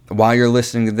 While you're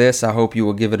listening to this, I hope you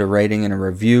will give it a rating and a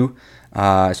review,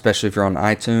 especially if you're on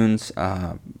iTunes,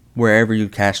 wherever you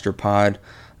cast your pod.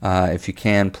 If you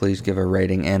can, please give a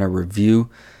rating and a review,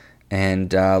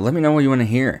 and let me know what you want to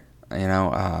hear. You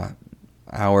know,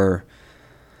 our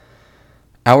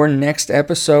next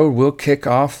episode will kick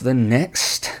off the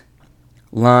next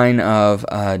line of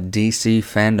DC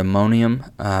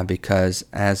Fandomonium, because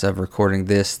as of recording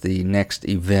this, the next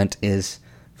event is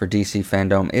for DC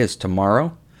Fandom is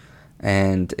tomorrow,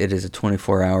 and it is a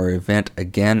 24-hour event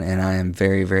again, and I am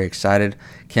very, very excited.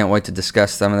 Can't wait to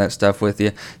discuss some of that stuff with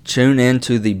you. Tune in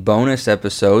to the bonus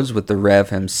episodes with the Rev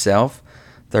himself.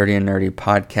 30 and Nerdy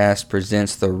Podcast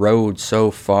presents The Road So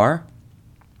Far.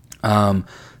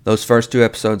 Those first two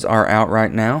episodes are out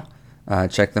right now.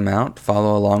 Check them out.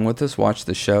 Follow along with us. Watch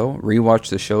the show. Rewatch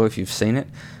the show if you've seen it.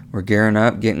 We're gearing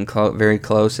up, getting very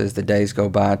close as the days go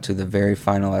by to the very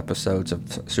final episodes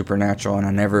of Supernatural, and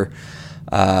I never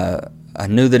I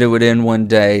knew that it would end one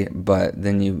day, but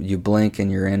then you blink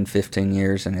and you're in 15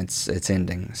 years and it's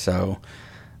ending. So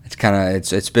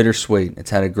it's bittersweet. It's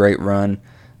had a great run.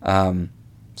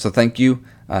 So thank you.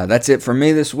 That's it for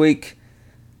me this week.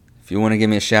 If you want to give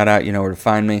me a shout out, you know where to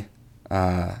find me.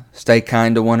 Stay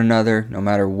kind to one another, no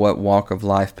matter what walk of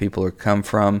life people are come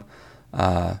from.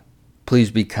 Please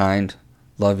be kind.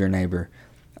 Love your neighbor.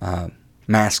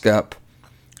 Mask up.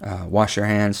 Wash your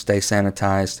hands. Stay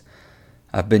sanitized.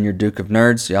 I've been your Duke of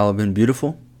Nerds. Y'all have been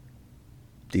beautiful.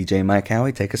 DJ Mike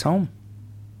Howie, take us home.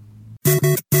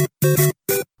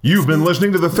 You've been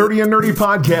listening to the 30 and Nerdy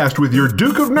podcast with your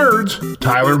Duke of Nerds,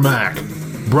 Tyler Mack.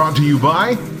 Brought to you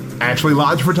by Ashley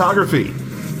Lodge Photography,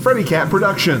 Freddy Cat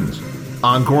Productions,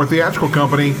 Encore Theatrical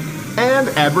Company, and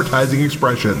Advertising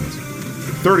Expressions.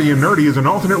 30 and Nerdy is an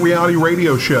alternate reality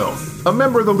radio show, a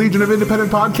member of the Legion of Independent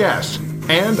Podcasts,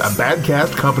 and a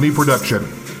Badcast Company production.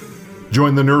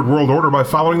 Join the Nerd World Order by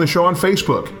following the show on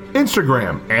Facebook,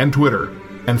 Instagram, and Twitter,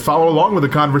 and follow along with the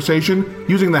conversation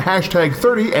using the hashtag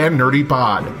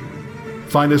 30andNerdyPod.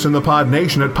 Find us in the Pod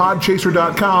Nation at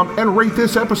podchaser.com and rate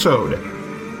this episode.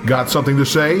 Got something to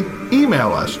say?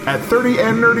 Email us at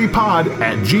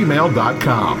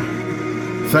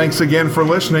 30andnerdypod@gmail.com. Thanks again for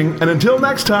listening, and until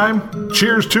next time,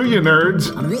 cheers to you,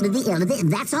 nerds!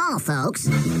 That's all, folks.